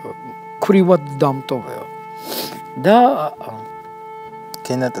ქვრივად დამტოვეო. და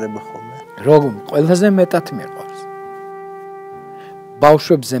გენატრება ხოლმე. როგორ ყველაზე მეტად მიყვარს.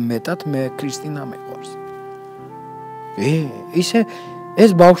 ბავშვებზე მეტად მე ქრისტინა მიყვარს. ისე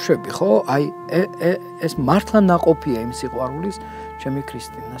ეს ბავშვები ხო, აი ეს მართლა ნაყოფია იმ სიყვარულის ჩემი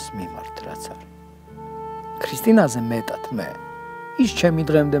ქრისტინას მიმართ, რაც არის. ქრისტინაზე მეტად მე ის ჩემი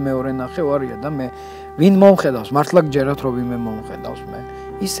დღემდე მეორე ნახევარია და მე ვინ მომხედავს, მართლა გჯერათ რომ ვინმე მომხედავს მე,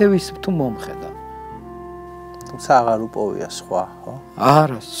 ისევ ის თუ მომხედა. თუმცა აღარ უპოვია სხვა, ხო?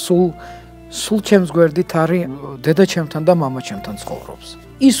 არა, სულ ჩემს გვერდით არის დედა ჩემთან და მამა ჩემთან ცხოვრობს.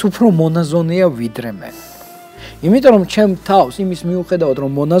 ის უფრო მონაზონია ვიდრე მე. იმიტომ რომ ჩემ თავს იმის მიუხედავად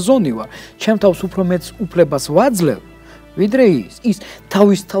რომ მონაზონი ვარ, ჩემ თავს უფრო მეც უფლებას ვაძლევ, ვიდრე ის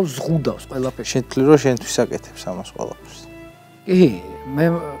თავის თავს ზღუდავს ყველაფერს. შენ თვლი რომ შენთვის აკეთებს ამას ყველაფერს. კი, მე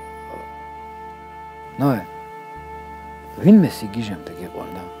ნოე. ვინმე სიგიჟემდე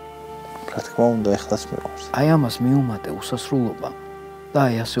გიყვარდა. რა თქმა უნდა, ეხლაც მიყვარს. აი ამას მიუმატე უსასრულობა და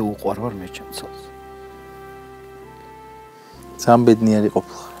აი ასე უყვარვარ მე ჩემ ცოლს. ძალიან ბედნიერი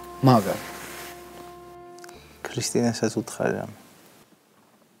ყოფილიყარ. მაგარი. ქრისტინასაც უთხარი რამე.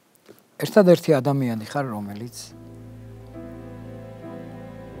 ერთადერთი ადამიანი ხარ, რომელიც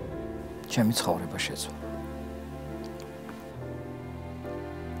ჩემი ცხოვრება შეცვალა.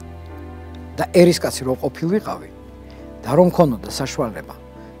 და ერისკაცი რო ყოფილიყავი და რომ მქონოდა საშუალება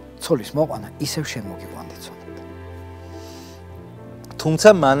ცოლის მოყვანა, ისევ შენ მოგიყვანდი ცოლად. თუმცა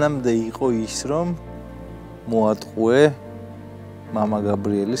მანამდე იყო ის, რომ მოატყუე მამა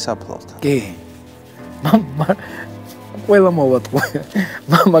გაბრიელის აფლავთან. კი. ყველა მოვატყუე.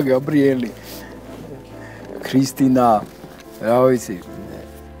 მამა გაბრიელი, ქრისტინა, რა ვიცი.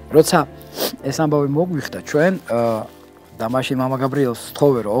 როცა ეს ამბავი მოგვიხდა ჩვენ და მაშინ მამა გაბრიელს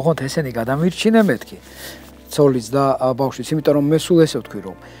ვთხოვე რომ ოღონდ ესენი გადამირჩინე მეთქი. ცოლის და ბავშვის, იმიტომ რომ მე სულ ესე ვთქვი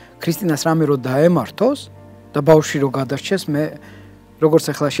რომ ქრისტინას რამე რო დაემართოს და ბავშვი რო გადარჩეს, მე როგორც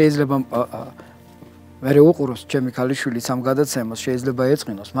ახლა შეიძლება მე უყუროს ჩემი ქალიშვილიც ამ გადაცემას შეიძლება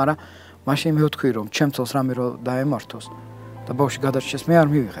ეწყინოს, მაგრამ მაშინ მე ვთქვი რომ ჩემ ცოლს რამე რო დაემართოს და ბავშვი გადარჩეს, მე არ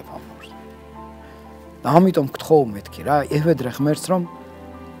მივიღებ ამ მორს. და ამიტომ გთხოვ მეთქი რა, ევედრე ღმერთს რომ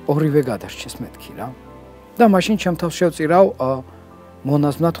ორივე გადარჩეს მეთქი რა. და მაშინ ჩემ თავს შევწირავ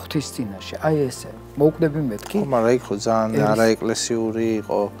მონაზვნად ღვთის წინაშე. აი ესე, მოუკვდები მეთქი. მაგრამ იქ ხო ძალიან არაეკლესიური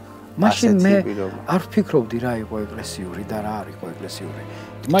იყო. მაშინ მე არ ვფიქრობდი რა იყო ეკლესიური და რა არ იყო ეკლესიური.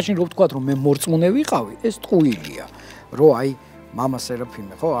 მაშინ რო ვთქვა რომ მე მორწმუნე ვიყავი, ეს ტყუილია. რო აი მამა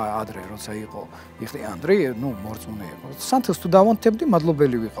სერაფიმე ხო, ადრე როცა იყო იხტიანდრი, ნუ მორწმუნე იყო. სანთელს თუ დავანთებდი,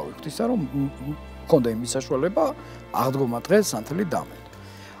 მადლობელი ვიყავი ღვთისა, რომ მქონდა იმის საშუალება აღდგომა დღეს სანთელი დამედ.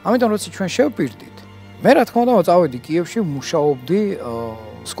 ამიტომ როცა ჩვენ შევპირდით, მე რა თქმა უნდა წავედი კიევში, მუშაობდი,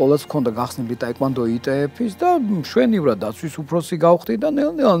 სკოლაც მქონდა გახსნილი ტაიკვანდო ITF-ის და მშვენივრად დაცვის უფროსი გავხდი და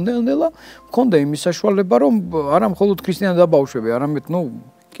ნელ-ნელა მქონდა იმის საშუალება, რომ არა მხოლოდ ქრისტიანი და ბავშვები, არამედ ნუ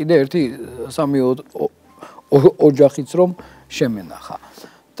კიდე ერთი სამი ოჯახიც რომ შემენახა.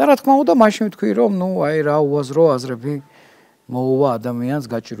 და რა თქმა უნდა მაშინ ვთქვი რომ ნუ აი რა უაზრო აზრები მოუვა ადამიანს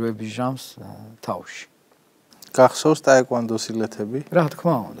გაჭირვების ჟამს თავში. გახსოვს ტაიკვანდოს ილეთები? რა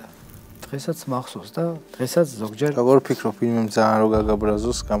თქმა უნდა. დღესაც მახსოვს და დღესაც ზოგჯერ როგორ ფიქრობ, ვინმე ძალიან რო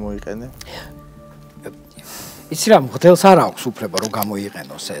გაგაბრაზოს გამოიყენე? იცი რა, მღვდელს არ აქვს უფლება რომ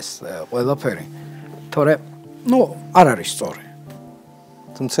გამოიყენოს ეს ყველაფერი. თორე, ნუ არ არის სწორი.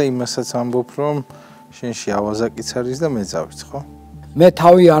 თუმცა იმასაც ამბობ, რომ შენში ავაზაკიც არის და მეძავიც, ხო? მე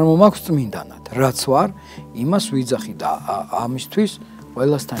თავი არ მომაქვს წმინდანად, რაც ვარ, იმას ვიძახი და ამისთვის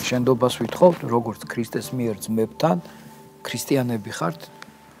ყველასთან შენდობას ვითხოვთ, როგორც ქრისტეს მიერ ძმებთან, ქრისტიანები ხართ,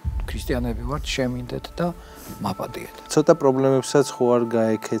 ქრისტიანები ვართ, შემინდეთ და მაპატიეთ. ცოტა პრობლემებსაც ხო არ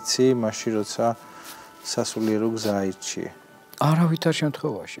გაეკეცი, მაშინ როცა სასულიერო გზა აირჩიე? არავითარ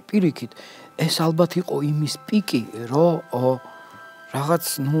შემთხვევაში. პირიქით, ეს ალბათ იყო იმის პიკი, რომ რაღაც,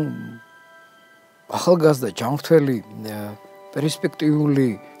 ნუ ახალგაზრდა, ჯანმრთელი, პერსპექტიული,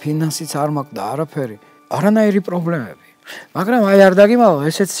 ფინანსიც არ მაქვს და არაფერი, არანაირი პრობლემები. მაგრამ აი არ დაგიმალო,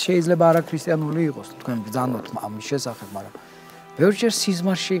 ესეც შეიძლება არაქრისტიანული იყოს, თქვენ ბრძანოთ ამის შესახებ, მაგრამ ბევრჯერ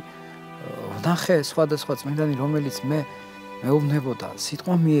სიზმარში ვნახე სხვადასხვა წმინდანი, რომელიც მე მეუბნებოდა,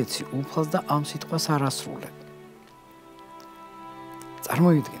 სიტყვა მიეცი უფალს და ამ სიტყვას არ ასრულებ.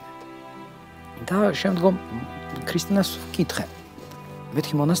 წარმოიდგინეთ. და შემდგომ ქრისტინას ვკითხე.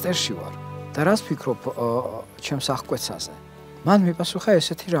 მეთქი მონასტერში ვარ. და რას ფიქრობ ჩემს აღკვეცაზე? მან მიპასუხა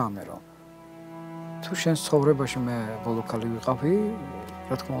ესეთი რამე, რომ თუ შენ ცხოვრებაში მე ბოლო ქალი ვიყავი,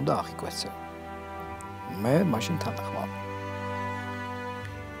 რა თქმა უნდა აღიკვეცე. მე მაშინ თან ახმავ.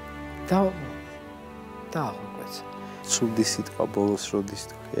 და აღიკვეცე. ცუდი სიტყვა ბოლოს როდის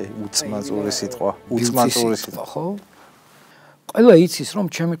თქვი? უწმაწური სიტყვა, უწმაწური სიტყვა, ხო? ყველა იცის, რომ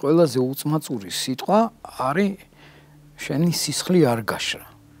ჩემი ყველაზე უწმაწური სიტყვა არის შენი სისხლი არ გაშრა.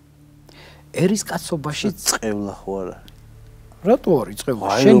 ერის კაცობაში წყევლა ხო არა? რატო არის წყევლა?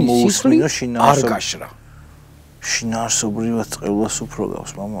 შენი სისხლი არ გაშრა. შინაარსობრივად წყევლას უფრო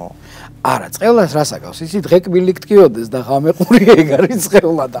გავს, მამაო. არა, წყევლას რას აკავს? ისი დღეკბილი გტკიოდეს და ღამეყური ეგ არის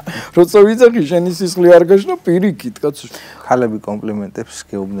წყევლა და როცა ვიძახი შენი სისხლი არ გაშრა, პირიქით, კაცო. ქალები კომპლიმენტებს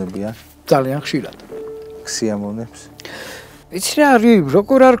გეუბნებიან? ძალიან ხშირად. ქსიამოვნებს? იცი რა არის,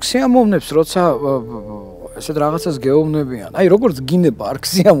 როგორ არ ქსიამოვნებს, როცა ესეთ რაღაცას გეუბნებიან. აი, როგორც გინება არ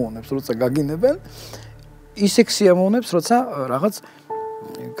ქსიამოვნებს, როცა გაგინებენ, ისე ქსიამოვნებს, როცა რაღაც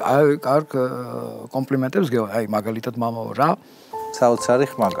კარგ კომპლიმენტებს გეუბნებიან. აი, მაგალითად, მამაო, რა საოცარი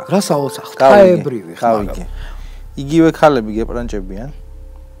ხმაგა. რა საოცარი, ღვთაებრივი ხმაგა. იგივე ქალები გეპრანჭებიან?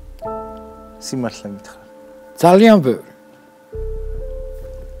 სიმართლე მითხრა. ძალიან ბევრი.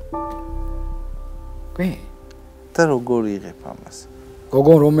 კი. და როგორ იღებ ამას?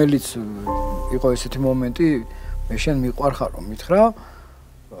 გოგონ რომელიც იყო ესეთი მომენტი, მე შენ მიყვარხარ რომ მითხრა,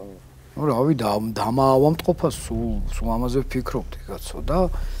 ну რავი დამაავამტყოფა სულ ამაზე ვფიქრობდი კაცო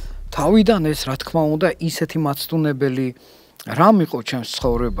და თავიდან ეს რა თქმა უნდა ისეთი მაცდუნებელი რამ იყო ჩემს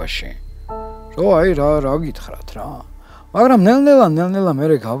ცხოვრებაში. რომ აი რა გითხრათ რა. მაგრამ ნელ-ნელა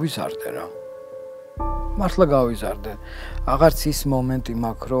მე გავიზარდე რა. მართლა გავიზარდე. აღარც ის მომენტი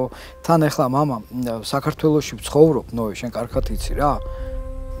მაქვს, რომ თან ახლა мама საქართველოში ვცხოვრობ, ნოე შენ კარგად იცი რა.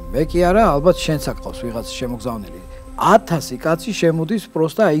 მე კი არა, ალბათ შენც აკყავს ვიღაც შემოგზავნილი. 1000 კაცი შემოდის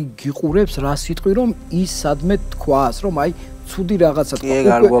პროსტა აი გიყურებს რა სიტყვი რომ ის სადმე თქვას, რომ აი ცუდი რაღაცა თქვა. ეგ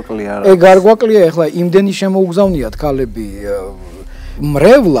არ გვაკლია რა. ეგ არ გვაკლია ახლა იმდენი შემოუგზავნიათ ქალები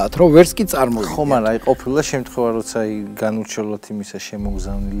მრევლად, რომ ვერც კი წარმოვიდგენ. ხო, მაგრამ აი ყოფილა შემთხვევა, როცა აი განურჩევლად იმისა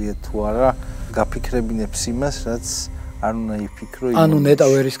შემოგზავნილია თუ არა, გაფიქრებინებს იმას, რაც არ უნდა იფიქრო იმ. ანუ ნეტა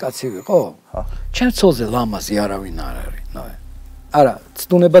ვერის კაცი ვიყო? ხო. ჩემ ცოლზე ლამაზი არავინ არ არის, ნოე. არა,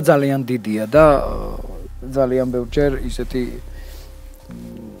 ცდუნება ძალიან დიდია და ძალიან ბევრჯერ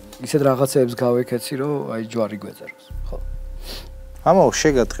ისეთ რაღაცებს გავეკეცი, რომ აი ჯვარი გვეძეროს, ხო. ამაო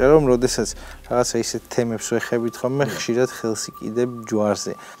შეგატყე რომ როდესაც რაღაცა ისეთ თემებს ვეხებით ხოლმე ხშირად ხელს იკიდებ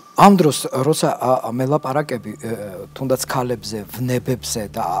ჯვარზე. ამ დროს როცა მე ლაპარაკები თუნდაც ქალებზე, ვნებებზე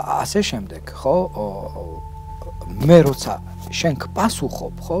და ასე შემდეგ, ხო? მე როცა შენ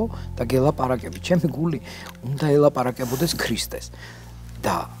გპასუხობ, ხო? და გელაპარაკები, ჩემი გული უნდა ელაპარაკებოდეს ქრისტეს.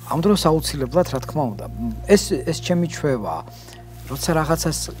 და ამ დროს აუცილებლად რა თქმა უნდა, ეს ჩემი ჩვევაა. როცა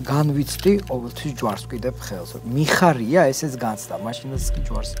რაღაცას განვიცდი, ყოველთვის ჯვარს ვკიდებ ხელს. მიხარია ესეც განცდა, მაშინაც კი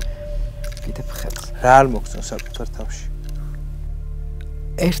ჯვარს ვკიდებ ხელს. რა არ მოგწონს საკუთარ თავში?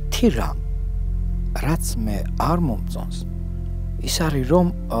 ერთი რამ, რაც მე არ მომწონს, ის არის რომ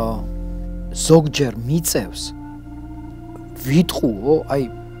ზოგჯერ მიწევს ვიტყუო, აი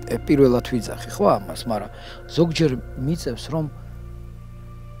პირველად ვიძახი ხო ამას, მაგრამ ზოგჯერ მიწევს რომ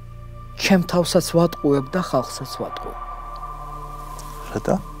ჩემ თავსაც ვატყუებ და ხალხსაც ვატყუებ.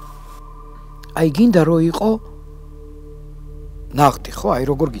 რატო? აი გინდა რომ იყო ნახტი ხო, აი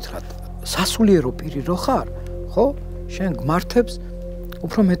როგორ გითხრათ, სასულიერო პირი რო ხარ, ხო? შენ გმართებს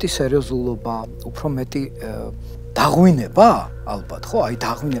უფრო მეტი სერიოზულობა, უფრო მეტი დაღვინება, ალბათ, ხო? აი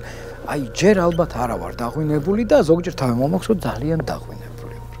დაღვინება. აი ჯერ ალბათ არა ვარ დაღვინებული და ზოგჯერ თავი მომაქვს რომ ძალიან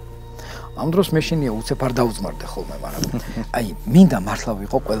დაღვინებული ვარ. ამ დროს მე შენია უცებ არ დაუძმარდე ხოლმე, მაგრამ აი მინდა მართლა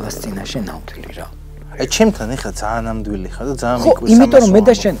ვიყო ყველას წინაშე ნამდვილი რა. აი ჩემთან ახლა ძალიან ნამდვილი ხარ და ძალიან მიკვირს ამას. იმიტომ რომ მე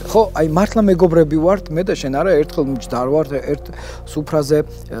და შენ, ხო, აი მართლა მეგობრები ვართ, მე და შენ არა ერთხელ მჯდარ ვართ, ერთ სუფრაზე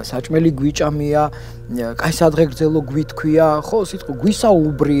საჭმელი გვიჭამია, კაი სადღეგრძელო გვითქვია, ხო, სიტყვა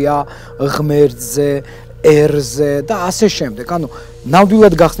გვისაუბრია ღმერთზე, ერზე და ასე შემდეგ. ანუ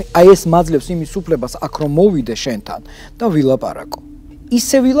ნამდვილად გახსნი, აი ეს მაძლევს იმის უფლებას აქ რომ მოვიდე შენთან და ვილაპარაკო.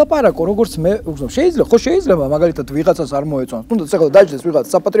 ისე ვილაპარაკო, როგორც მე უგზნო. შეიძლება მაგალითად ვიღაცას არ მოეწონს. თუნდაც ახლა დაждდეს ვიღაც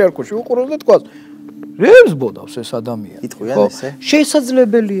საპატრიარქოში უყუროს და თქვას რევს ბოდავს ეს ადამიანი. იტყვიან ესე?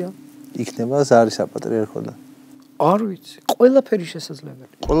 შესაძლებელია. იქნება ზარის საპატრიარქოდან. არ ვიცი, ყველაფერი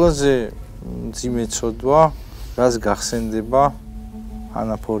შესაძლებელია. ყველაზე მძიმე ცოდვა, რას გახსენდება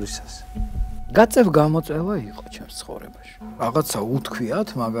ანაფორისას. გაწევ გამოწევა იყო ჩემს ცხოვრებაში. რაღაცა უთქვიათ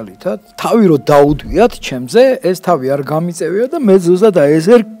მაგალითად, თავი რო დაუდვიათ ჩემზე, ეს თავი არ გამიწევია და მე ზუსტად ეს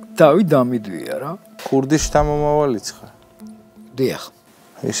თავი დამიდვია რა. ქურდის შთამომავალიც ხარ? დიახ.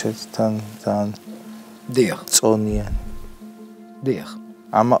 ესეც თან ძალიან დიახ. წონიან. დიახ.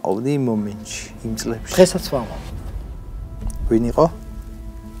 ამაყობდი იმ მომენტში, იმ წლებში. დღესაც ვამაყობ. ვინ იყო?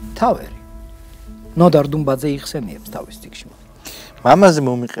 თავერი. ნოდარ დუმბაძე იხსენიებს თავის სტიქში. მამაზე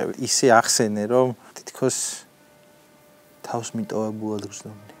მომიყევი, ისე ახსენე, რომ თითქოს თავს მიტოვებულად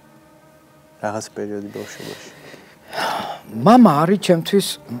გრძნობდი. რაღაც პერიოდი ბავშვობაში. მამა არის ჩემთვის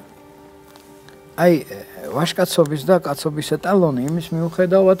აი ვაჟკაცობის და კაცობის ეტალონი იმის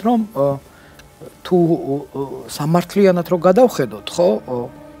მიუხედავად, რომ თუ სამართლიანად რო გადავხედოთ, ხო,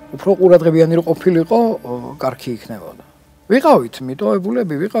 უფრო ყურადღებიანი რო ყოფილიყო, კარგი იქნებოდა. ვიყავით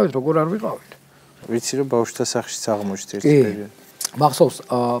მიტოვებულები, ვიყავით როგორ არ ვიყავით. ვიცი რომ ბავშვთა სახლშიც აღმოჩნდა ერთი პერიოდი. მახსოვს,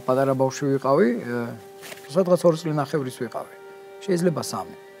 პატარა ბავშვი ვიყავი, სადღაც 2 წლის ნახევრის ვიყავი. შეიძლება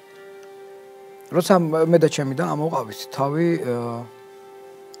 3. როცა მე და ჩემი და ამოვყავით თავი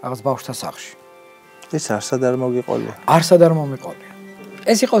რაღაც ბავშვთა სახლში. ეს არსად არ მოგიყოლია. არსად არ მომიყოლია.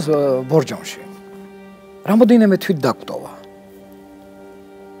 ეს იყო ბორჯომში. რამოდენიმე თვით დაგტოვა.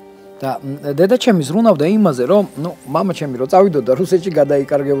 და დედა ჩემი ზრუნავდა იმაზე, რომ მამა ჩემი რო წავიდოდა რუსეთში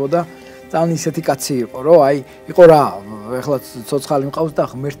გადაიკარგებოდა, ძალიან ისეთი კაცი იყო, რომ აი იყო რა, ეხლა ცოცხალი მყავს და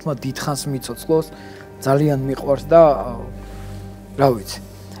ღმერთმა დიდხანს მიცოცხლოს, ძალიან მიყვარს და რა ვიცი.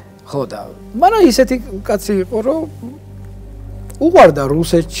 ხო და მაგრამ ისეთი კაცი იყო, რომ უყვარდა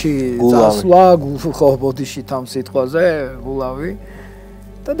რუსეთში წასვლა, ხო ბოდიში თამ სიტყვაზე, გულავი.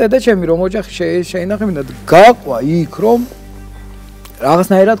 და დედა ჩემი რომ ოჯახი შეინახებინა და გაყვა იქ, რომ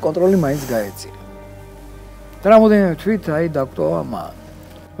რაღაცნაირად კონტროლი მაინც გაეწია. და რამოდენიმე თვით აი დაგტოვა მან.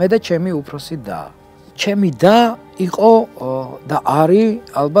 მე და ჩემი უფროსი და. ჩემი და იყო და არის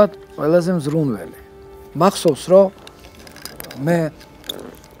ალბათ ყველაზე მზრუნველი. მახსოვს რომ მე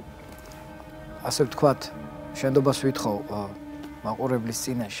ასე ვთქვათ, შენდობას ვითხოვ მაყურებლის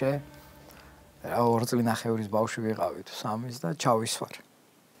წინაშე 2 წლის ნახევრის ბავშვი ვიყავით 3-ის და ჩავისვარ.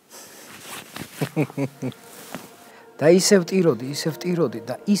 და ისე ვტიროდი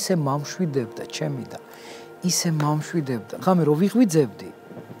და ისე მამშვიდებდა ჩემი და ისე მამშვიდებდა. ხამე რო ვიღვიძებდი,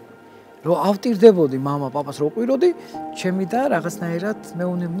 რო ავტირდებოდი мама, папას რო ყვიროდი, ჩემი და რაღაცნაირად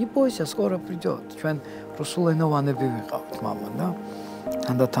მეუნებნი ბოისა скоро придёт. ჩვენ რუსულენოვანები ვიყავით мама და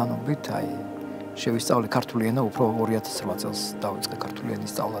თანდათანობით აი შევისწავლე ქართული ენა უფრო 2008 წელს დავიწყე ქართული ენის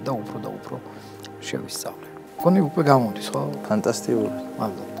სწავლა და უფრო და უფრო შევისწავლე. მგონი უკვე გამოდის, ხო? ფანტასტიკური.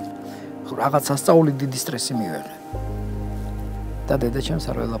 მადლობა. ხო რაღაც სასწაული დიდი სტრესი მივიღე. და დედა ჩემს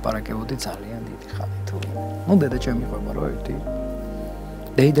არ ველაპარაკებოდი ძალიან დიდი ხანი თუ. დედა ჩემი ყვება რა ერთი.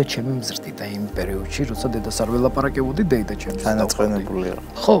 დედა ჩემი მზრდიდა იმ პერიოდში, როცა დედას არ ველაპარაკებოდი, დედა ჩემს განაწყენებულია.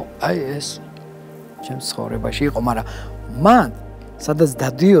 ხო, აი ეს ჩემს ცხოვრებაში იყო, მაგრამ მან სადაც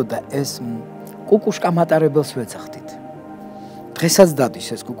დადიოდა ეს კუკუშკა მატარებელს ვეძახდით. დღესაც დადის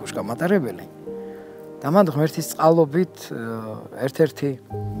ეს კუკუშკა მატარებელი. და მან ღმერთის წყალობით ერთ-ერთი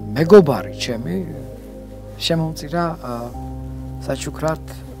მეგობარი ჩემი შემომწირა საჩუქრად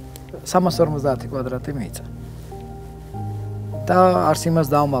 350 კვადრატი მიწა. და არც იმას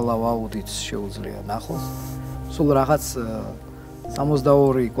დავმალავ აუდიტს შეუძლია ნახოს. სულ რაღაც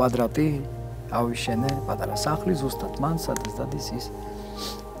 62 კვადრატი ავიშენე პატარა სახლი ზუსტად მან სადაც დადის ის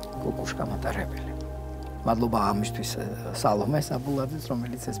კუკუშკა მატარებელი. მადლობა ამისთვის სალომეს აბულაძეს,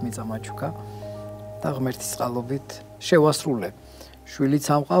 რომელიც ეს მიწა მაჩუქა და ღმერთის წყალობით შევასრულე. შვილიც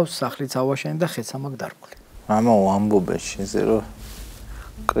ამყავს, სახლიც ავაშენე და ხეც ამაკ დარგული. მამა ვამბობენ შენზე, რომ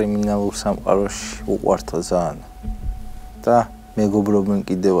კრიმინალურ სამყაროში უყვართა ძალიან. და მეგობრობენ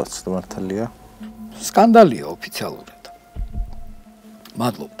კიდევაც მართალია? სკანდალია ოფიციალურად.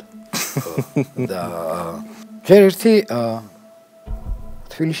 მადლობთ. და ჯერ ერთი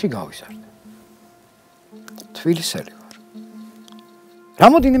თბილისში გავიზარდე. თბილისელი ვარ.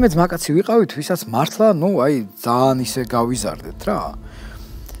 რამოდენიმე ძმაკაცი ვიყავით, ვისაც მართლა, აი ძალიან ისე გავიზარდეთ რა.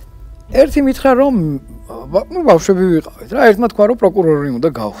 ერთი მითხრა რომ ბავშვები ვიყავით რა, ერთმა თქვა რომ პროკურორი უნდა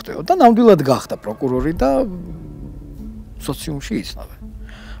გავხდეო და ნამდვილად გახდა პროკურორი და სოციუმში იცნობა.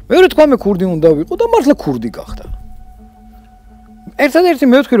 მეორე თქვა მე ქურდი უნდა ვიყო და მართლა ქურდი გახდა. ერთადერთი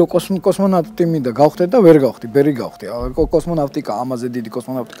მე ვთქვი რომ კოსმონავტი მინდა გავხდე და ვერ გავხდი, ბერი გავხდი. კოსმონავტიკა ამაზე დიდი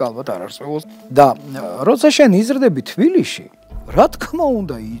კოსმონავტიკა ალბათ არ არსებობს და როცა შენ იზრდები თბილისში, რა თქმა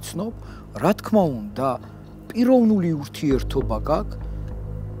უნდა იცნობ, რა თქმა უნდა პიროვნული ურთიერთობა გაქვს.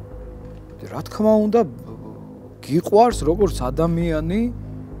 რა თქმა უნდა გიყვარს როგორც ადამიანი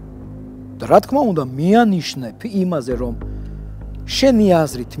და რა თქმა უნდა მიანიშნებ იმაზე რომ შენი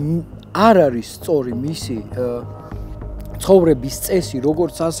აზრით არ არის სწორი მისი ცხოვრების წესი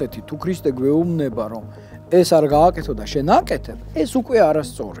როგორც ასეთი თუ ქრისტე გვეუბნება რომ ეს არ გააკეთო და შენ აკეთებ ეს უკვე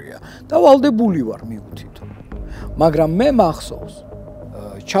არასწორია და ვალდებული ვარ მიუთითო მაგრამ მე მახსოვს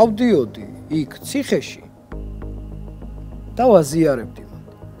ჩავდიოდი იქ ციხეში და ვაზიარებდი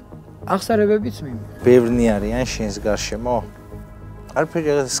ახსარებებიც მიმი ბევრნი არიან შენს გარშემო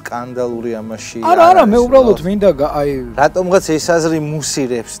არაფერი სკანდალური ამაში არა, მე უბრალოდ მინდა აი რატომღაც ეს აზრი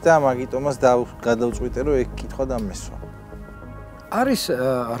მუსირებს და მაგიტომაც გადავწყვიტე რომ ეგ კითხვა დამესვა. არის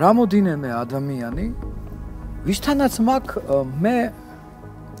რამოდენიმე ადამიანი, ვისთანაც მაქვს მე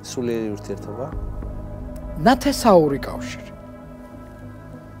სულიერი ურთიერთობა? ნათესაური კავშირი.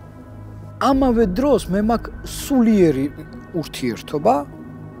 ამავე დროს მე მაქვს სულიერი ურთიერთობა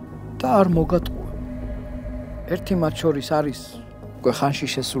და არ მოგატყუებ. ერთი მათ შორის არის ხანში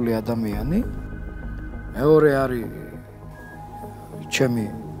შესული ადამიანი, მეორე არის ჩემი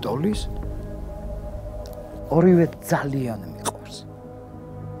დოლის, ორივე ძალიან მიყვარს.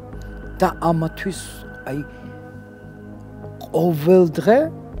 და ამათვის აი ყოველ დღე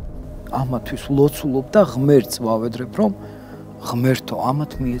ამათვის ლოცულობ და ღმერთს ვავედრებ, რომ ღმერთო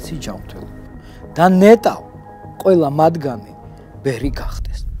ამათ მიეცი ჯანმრთელობა. და ნეტავ ყველა მათგანი ბერი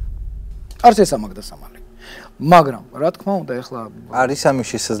გახდეს. არც ეს ამაგდა სამალი. მაგრამ რა თქმა უნდა ეხლა არის ამის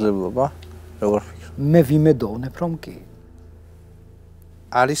შესაძლებლობა? როგორ ფიქრობ? მე ვიმედოვნებ რომ კი.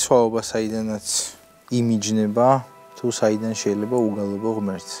 არის სხვაობა საიდანაც იმიჯნება თუ საიდან შეიძლება უგალობო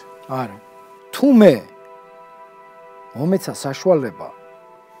ღმერთს? არა. თუ მე მომეცა საშუალება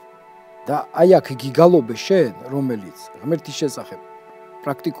და აი აქ გიგალობე შენ, რომელიც ღმერთის შესახებ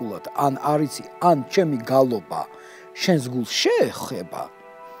პრაქტიკულად ან არიცი, ან ჩემი გალობა შენს გულს შეეხება.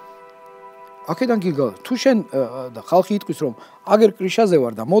 აქედან გიგალობ. თუ შენ და ხალხი იტყვის რომ აგერ კრიშაზე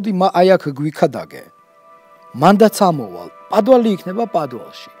ვარ და მოდი აი აქ გვიქადაგე. მანდაც ამოვალ. პადვალი იქნება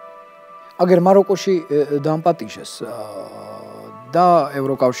პადვალში. აგერ მაროკოში დამპატიშეს და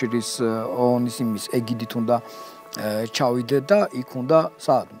ევროკავშირის ООН-ის იმის ეგიდით უნდა ჩავიდე და იქ უნდა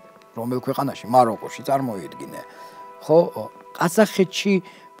სად რომელ ქვეყანაში მაროკოში წარმოიდგინე. ხო, ყაზახეთში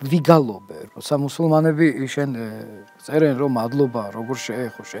ვიგალობე, როცა მუსულმანები შენ წერენ რომ მადლობა, როგორ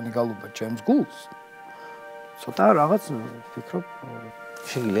შეეხო შენი გალობა ჩემს გულს. ცოტა რაღაც ვფიქრობ,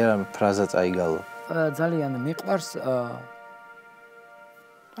 შეგიძლია რამე ფრაზა წაიგალო. ძალიან მიყვარს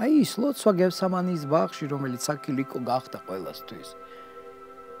აი ის ლოცვა გევსამანის ბაღში, რომელიც საკილიკო გახდა ყველასთვის.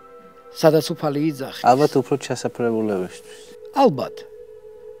 სადაც უფალი იძახის. ალბათ უფრო ჩასაფრებულებისთვის. ალბათ.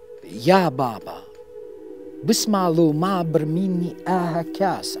 Я баба. Бисмалу мабрмини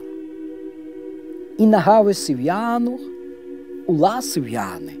ахакаса. Инахаве сивяну, ула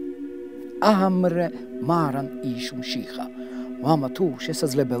сивяне. Амре маран ишум шиха. Мама თუ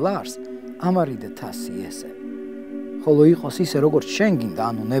შესაძლებელს ამარიდე თასი ესე. ხოლო იყოს ისე როგორც შენ გინდა,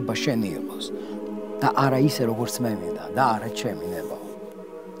 ანუ ნება შენი იყოს. და არა ისე როგორც მე მინდა და არა ჩემი ნება.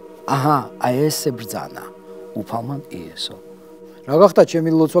 აჰა, აი ესე ბრძანა. უფალმან იესო. რა გახდა ჩემი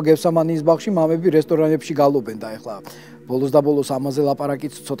ლოცვა გევსამანის ბაღში მამები რესტორანებში გალობენ და ეხლა ბოლოს და ბოლოს ამაზე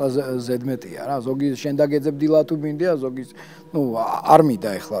ლაპარაკიც ცოტა ზედმეტია რა. ზოგი შენ დაგეძებდილა თუ მინდია, ზოგის არ მინდა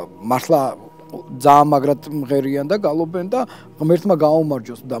ეხლა მართლა ძალიან მაგრად მღერიან და გალობენ და ღმერთმა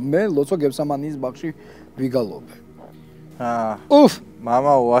გაუმარჯოს და მე ლოცვა გევსამანის ბაღში ვიგალობე. უფ,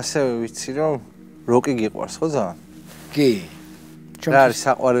 მამაო, ასევე ვიცი რომ როკი გიყვარს ხო ძალიან? კი. რა არის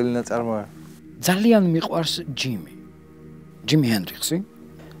საყვარელი ნაწარმოები? ძალიან მიყვარს ჯიმი ჰენდრიქსი.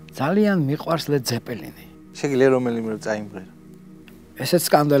 ძალიან მიყვარს ლედ ზეპელინი. შეგიძლია რომელიმე რომ წაიმღერო? ესეც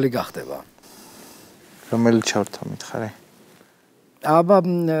სკანდალი გახდება. რომელი ჩავრთო მითხარი? აბა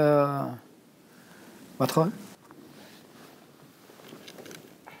მათქვა?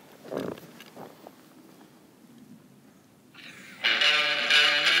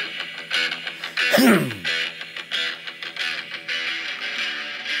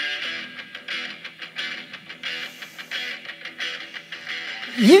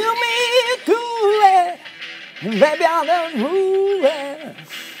 You mean cool, baby, I'm the ruler.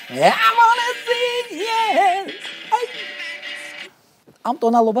 I wanna sing, yes. ამ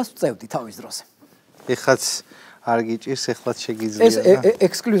ტონალობას ვწევდი თავის დროს. ეხლაც არ გიჭირს, ეხლაც შეგიძლია. ეს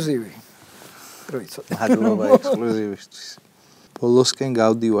ექსკლუზივი. როიცოთ. მადლობა ექსკლუზივისთვის. ბოლოსკენ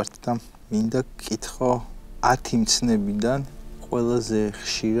გავდივართ და მინდა გკითხო 10 მცნებიდან ყველაზე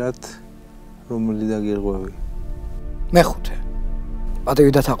ხშირად რომელი დაგირღვევი? მეხუთე.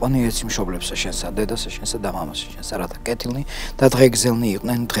 პატივი და თაყვანი ეცი მშობლებსა შენსა, დედასა შენსა და მამასა შენსა, რათა კეთილნი და დღეგზელნი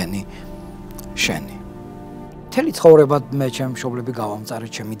იყვნენ დღენი შენი. მთელი ცხოვრება მე ჩემი მშობლები გავამწარე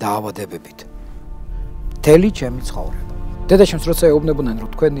ჩემი დაავადებებით. მთელი ჩემი ცხოვრება. დედაშემს როცა ეუბნებოდნენ რომ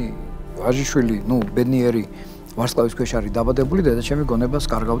თქვენი ვაჟიშვილი, ბედნიერი ვარსკვლავის ქვეშ არის დაბადებული, დედაჩემი გონებას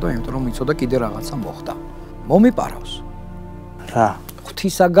კარგავდა, იმიტომ რომ იცოდა კიდე რაღაცა მოხდა. მომიპარავს. რა?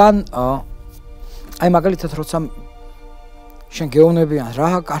 ღვთისაგან აი მაგალითად როცა შენ გეუბნებიან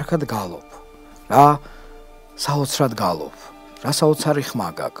რა კარგად გალობ, რა საოცრად გალობ, რა საოცარი ხმა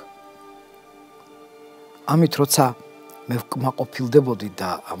გაქვს. ამით როცა მე მაყოფილდებოდი და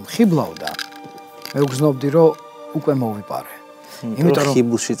მხიბლავდა, მე ვგზნობდი რომ უკვე მოვიპარე. იმიტომ რომ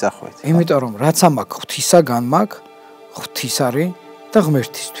ხიბულში წახვედი. იმიტომ რომ რაც ამაქვს ღვთისაგან მაქვს, ღვთის არის და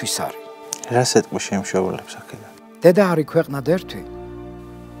ღმერთისთვის არის. რას ეთქვი შემშევლებს აქედან? დედა არის ქვეყნად ერთვი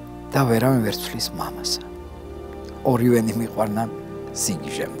და ვერავინ ვერ ცვლის მამასა. ორივენი მიყვარნან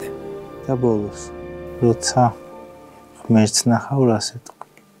სიგიჟემდე. და ბოლოს როცა ღმერთს ნახავ რას ეთქვი?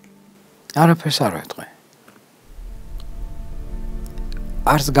 არაფერს არ ვეთყვი.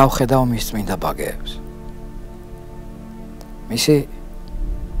 არც გავხედავ მის წმინდა ბაგეებს.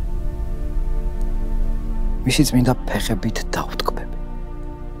 მისი წმინდა ფეხებით დავტკბები.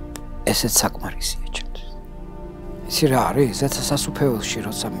 ესეც საკმარისია ჩემთვის. ისი რა არის? ზეცა სასუფეველში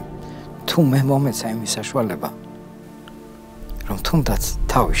როცა თუ მე მომეცა იმის საშუალება რომ თუნდაც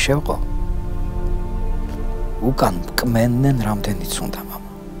თავი შევყო უკან მკმენენ რამდენიც უნდა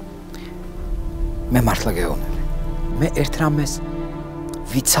მამა. მე მართლა გეუბნები. მე ერთ რამეს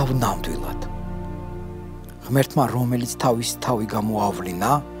ვიცავ ნამდვილად. ღმერთმა რომელიც თავის თავი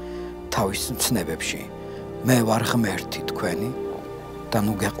გამოავლინა თავის ცნებებში. მე ვარ ღმერთი თქვენი და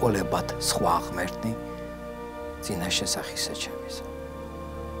ნუ გეყოლებათ სხვა ღმერთი წინა შესახისა ჩემისა.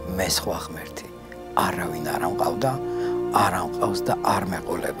 მე სხვა ღმერთი არავინ არ ამყავდა, არ ამყავს და არ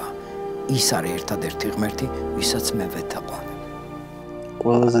მეყოლება. ის არის ერთადერთი ღმერთი, ვისაც მე ვეთაყვანებ.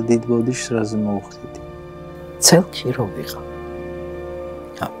 ყველაზე დიდ ბოდიშს რაზე მოუხდით? ცელში რო ვიყავ.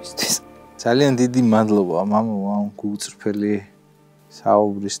 ამისთვის ძალიან დიდი მადლობა მამო ამ გულწრფელი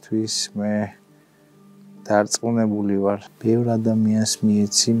საუბრისთვის. მე დარწმუნებული ვარ, ბევრ ადამიანს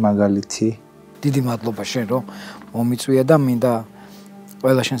მიეცი მაგალითი. დიდი მადლობა შენ რომ მომიწვია და მინდა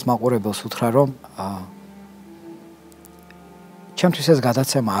ყველა შენს მაყურებელს უთხრა რომ ჩემთვის ეს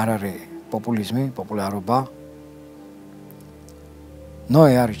გადაცემა არ არის პოპულიზმი, პოპულარობა.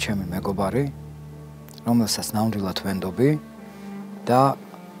 ნოე არის ჩემი მეგობარი, რომელსაც ნამდვილად ვენდობი და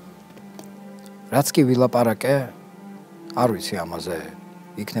რაც კი ვილაპარაკე, არ ვიცი ამაზე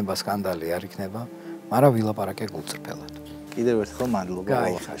იქნება სკანდალი, არ იქნება, მაგრამ ვილაპარაკე გულწრფელად. კიდევ ერთხელ მადლობა.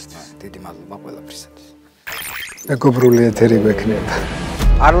 გაიხარჯა. დიდი მადლობა ყველაფრისათვის. მეგობრული ეთერი გვექნება.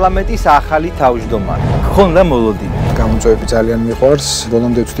 პარლამენტის ახალი თავმჯდომარე. გქონდა მოლოდინი. გამოწვევები ძალიან მიყვარს.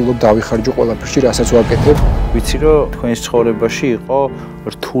 ბოლომდე ვცდილობ დავიხარჯო ყველაფერში, რასაც ვაკეთებ. ვიცი რომ თქვენს ცხოვრებაში იყო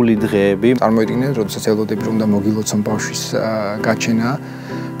რთული დღეები. წარმოიდგინეთ, როდესაც ელოდები რომ და მოგილოცონ ბავშვის გაჩენა.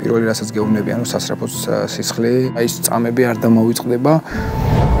 პირველი რასაც გეუბნებიან, რომ სასწრაფოს სისხლი, აი ეს წამები არ დამოვიწყდება.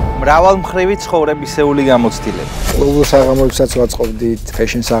 მრავალმხრივი ცხოვრებისეული გამოცდილება. ყოველ საღამოებსაც ვაწყობდით,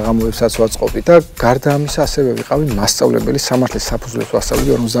 ფეშენ საღამოებსაც ვაწყობდით და გარდა ამისა ასევე ვიყავი მასწავლებელი სამართლის საფუძვლებს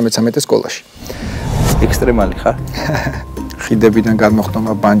ვასწავლები 53 სკოლაში. ექსტრემალი ხარ? ხიდებიდან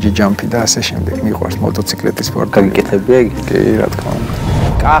გადმოხდომა, ბანჯი ჯამპი და ასე შემდეგ. მიყვარს მოტოციკლეთის სპორტი. გაგიკეთებია იგი? კი, რა თქმა უნდა.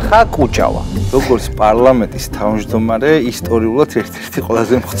 კახა კუჭავა. როგორც პარლამენტის თავმჯდომარე, ისტორიულად ერთ-ერთი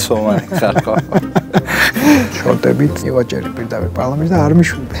ყველაზე მხცოვანი ხარ ხო? შორტებით მივაჭერი პირდაპირ პარლამენტს და არ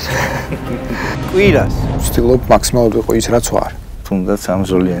მიშვებენ. კვირას ვცდილობ მაქსიმალურად ვიყო ის რაც ვარ. თუნდაც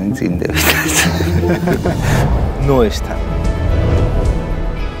ამზოლიანი წინდებით. ნოესთან.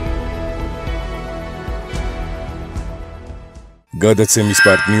 გადაცემის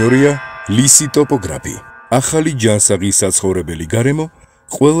პარტნიორია ლისი ტოპოგრაფი. ახალი ჯანსაღი საცხოვრებელი გარემო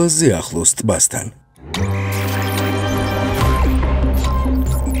ყველაზე ახლოს ტბასთან.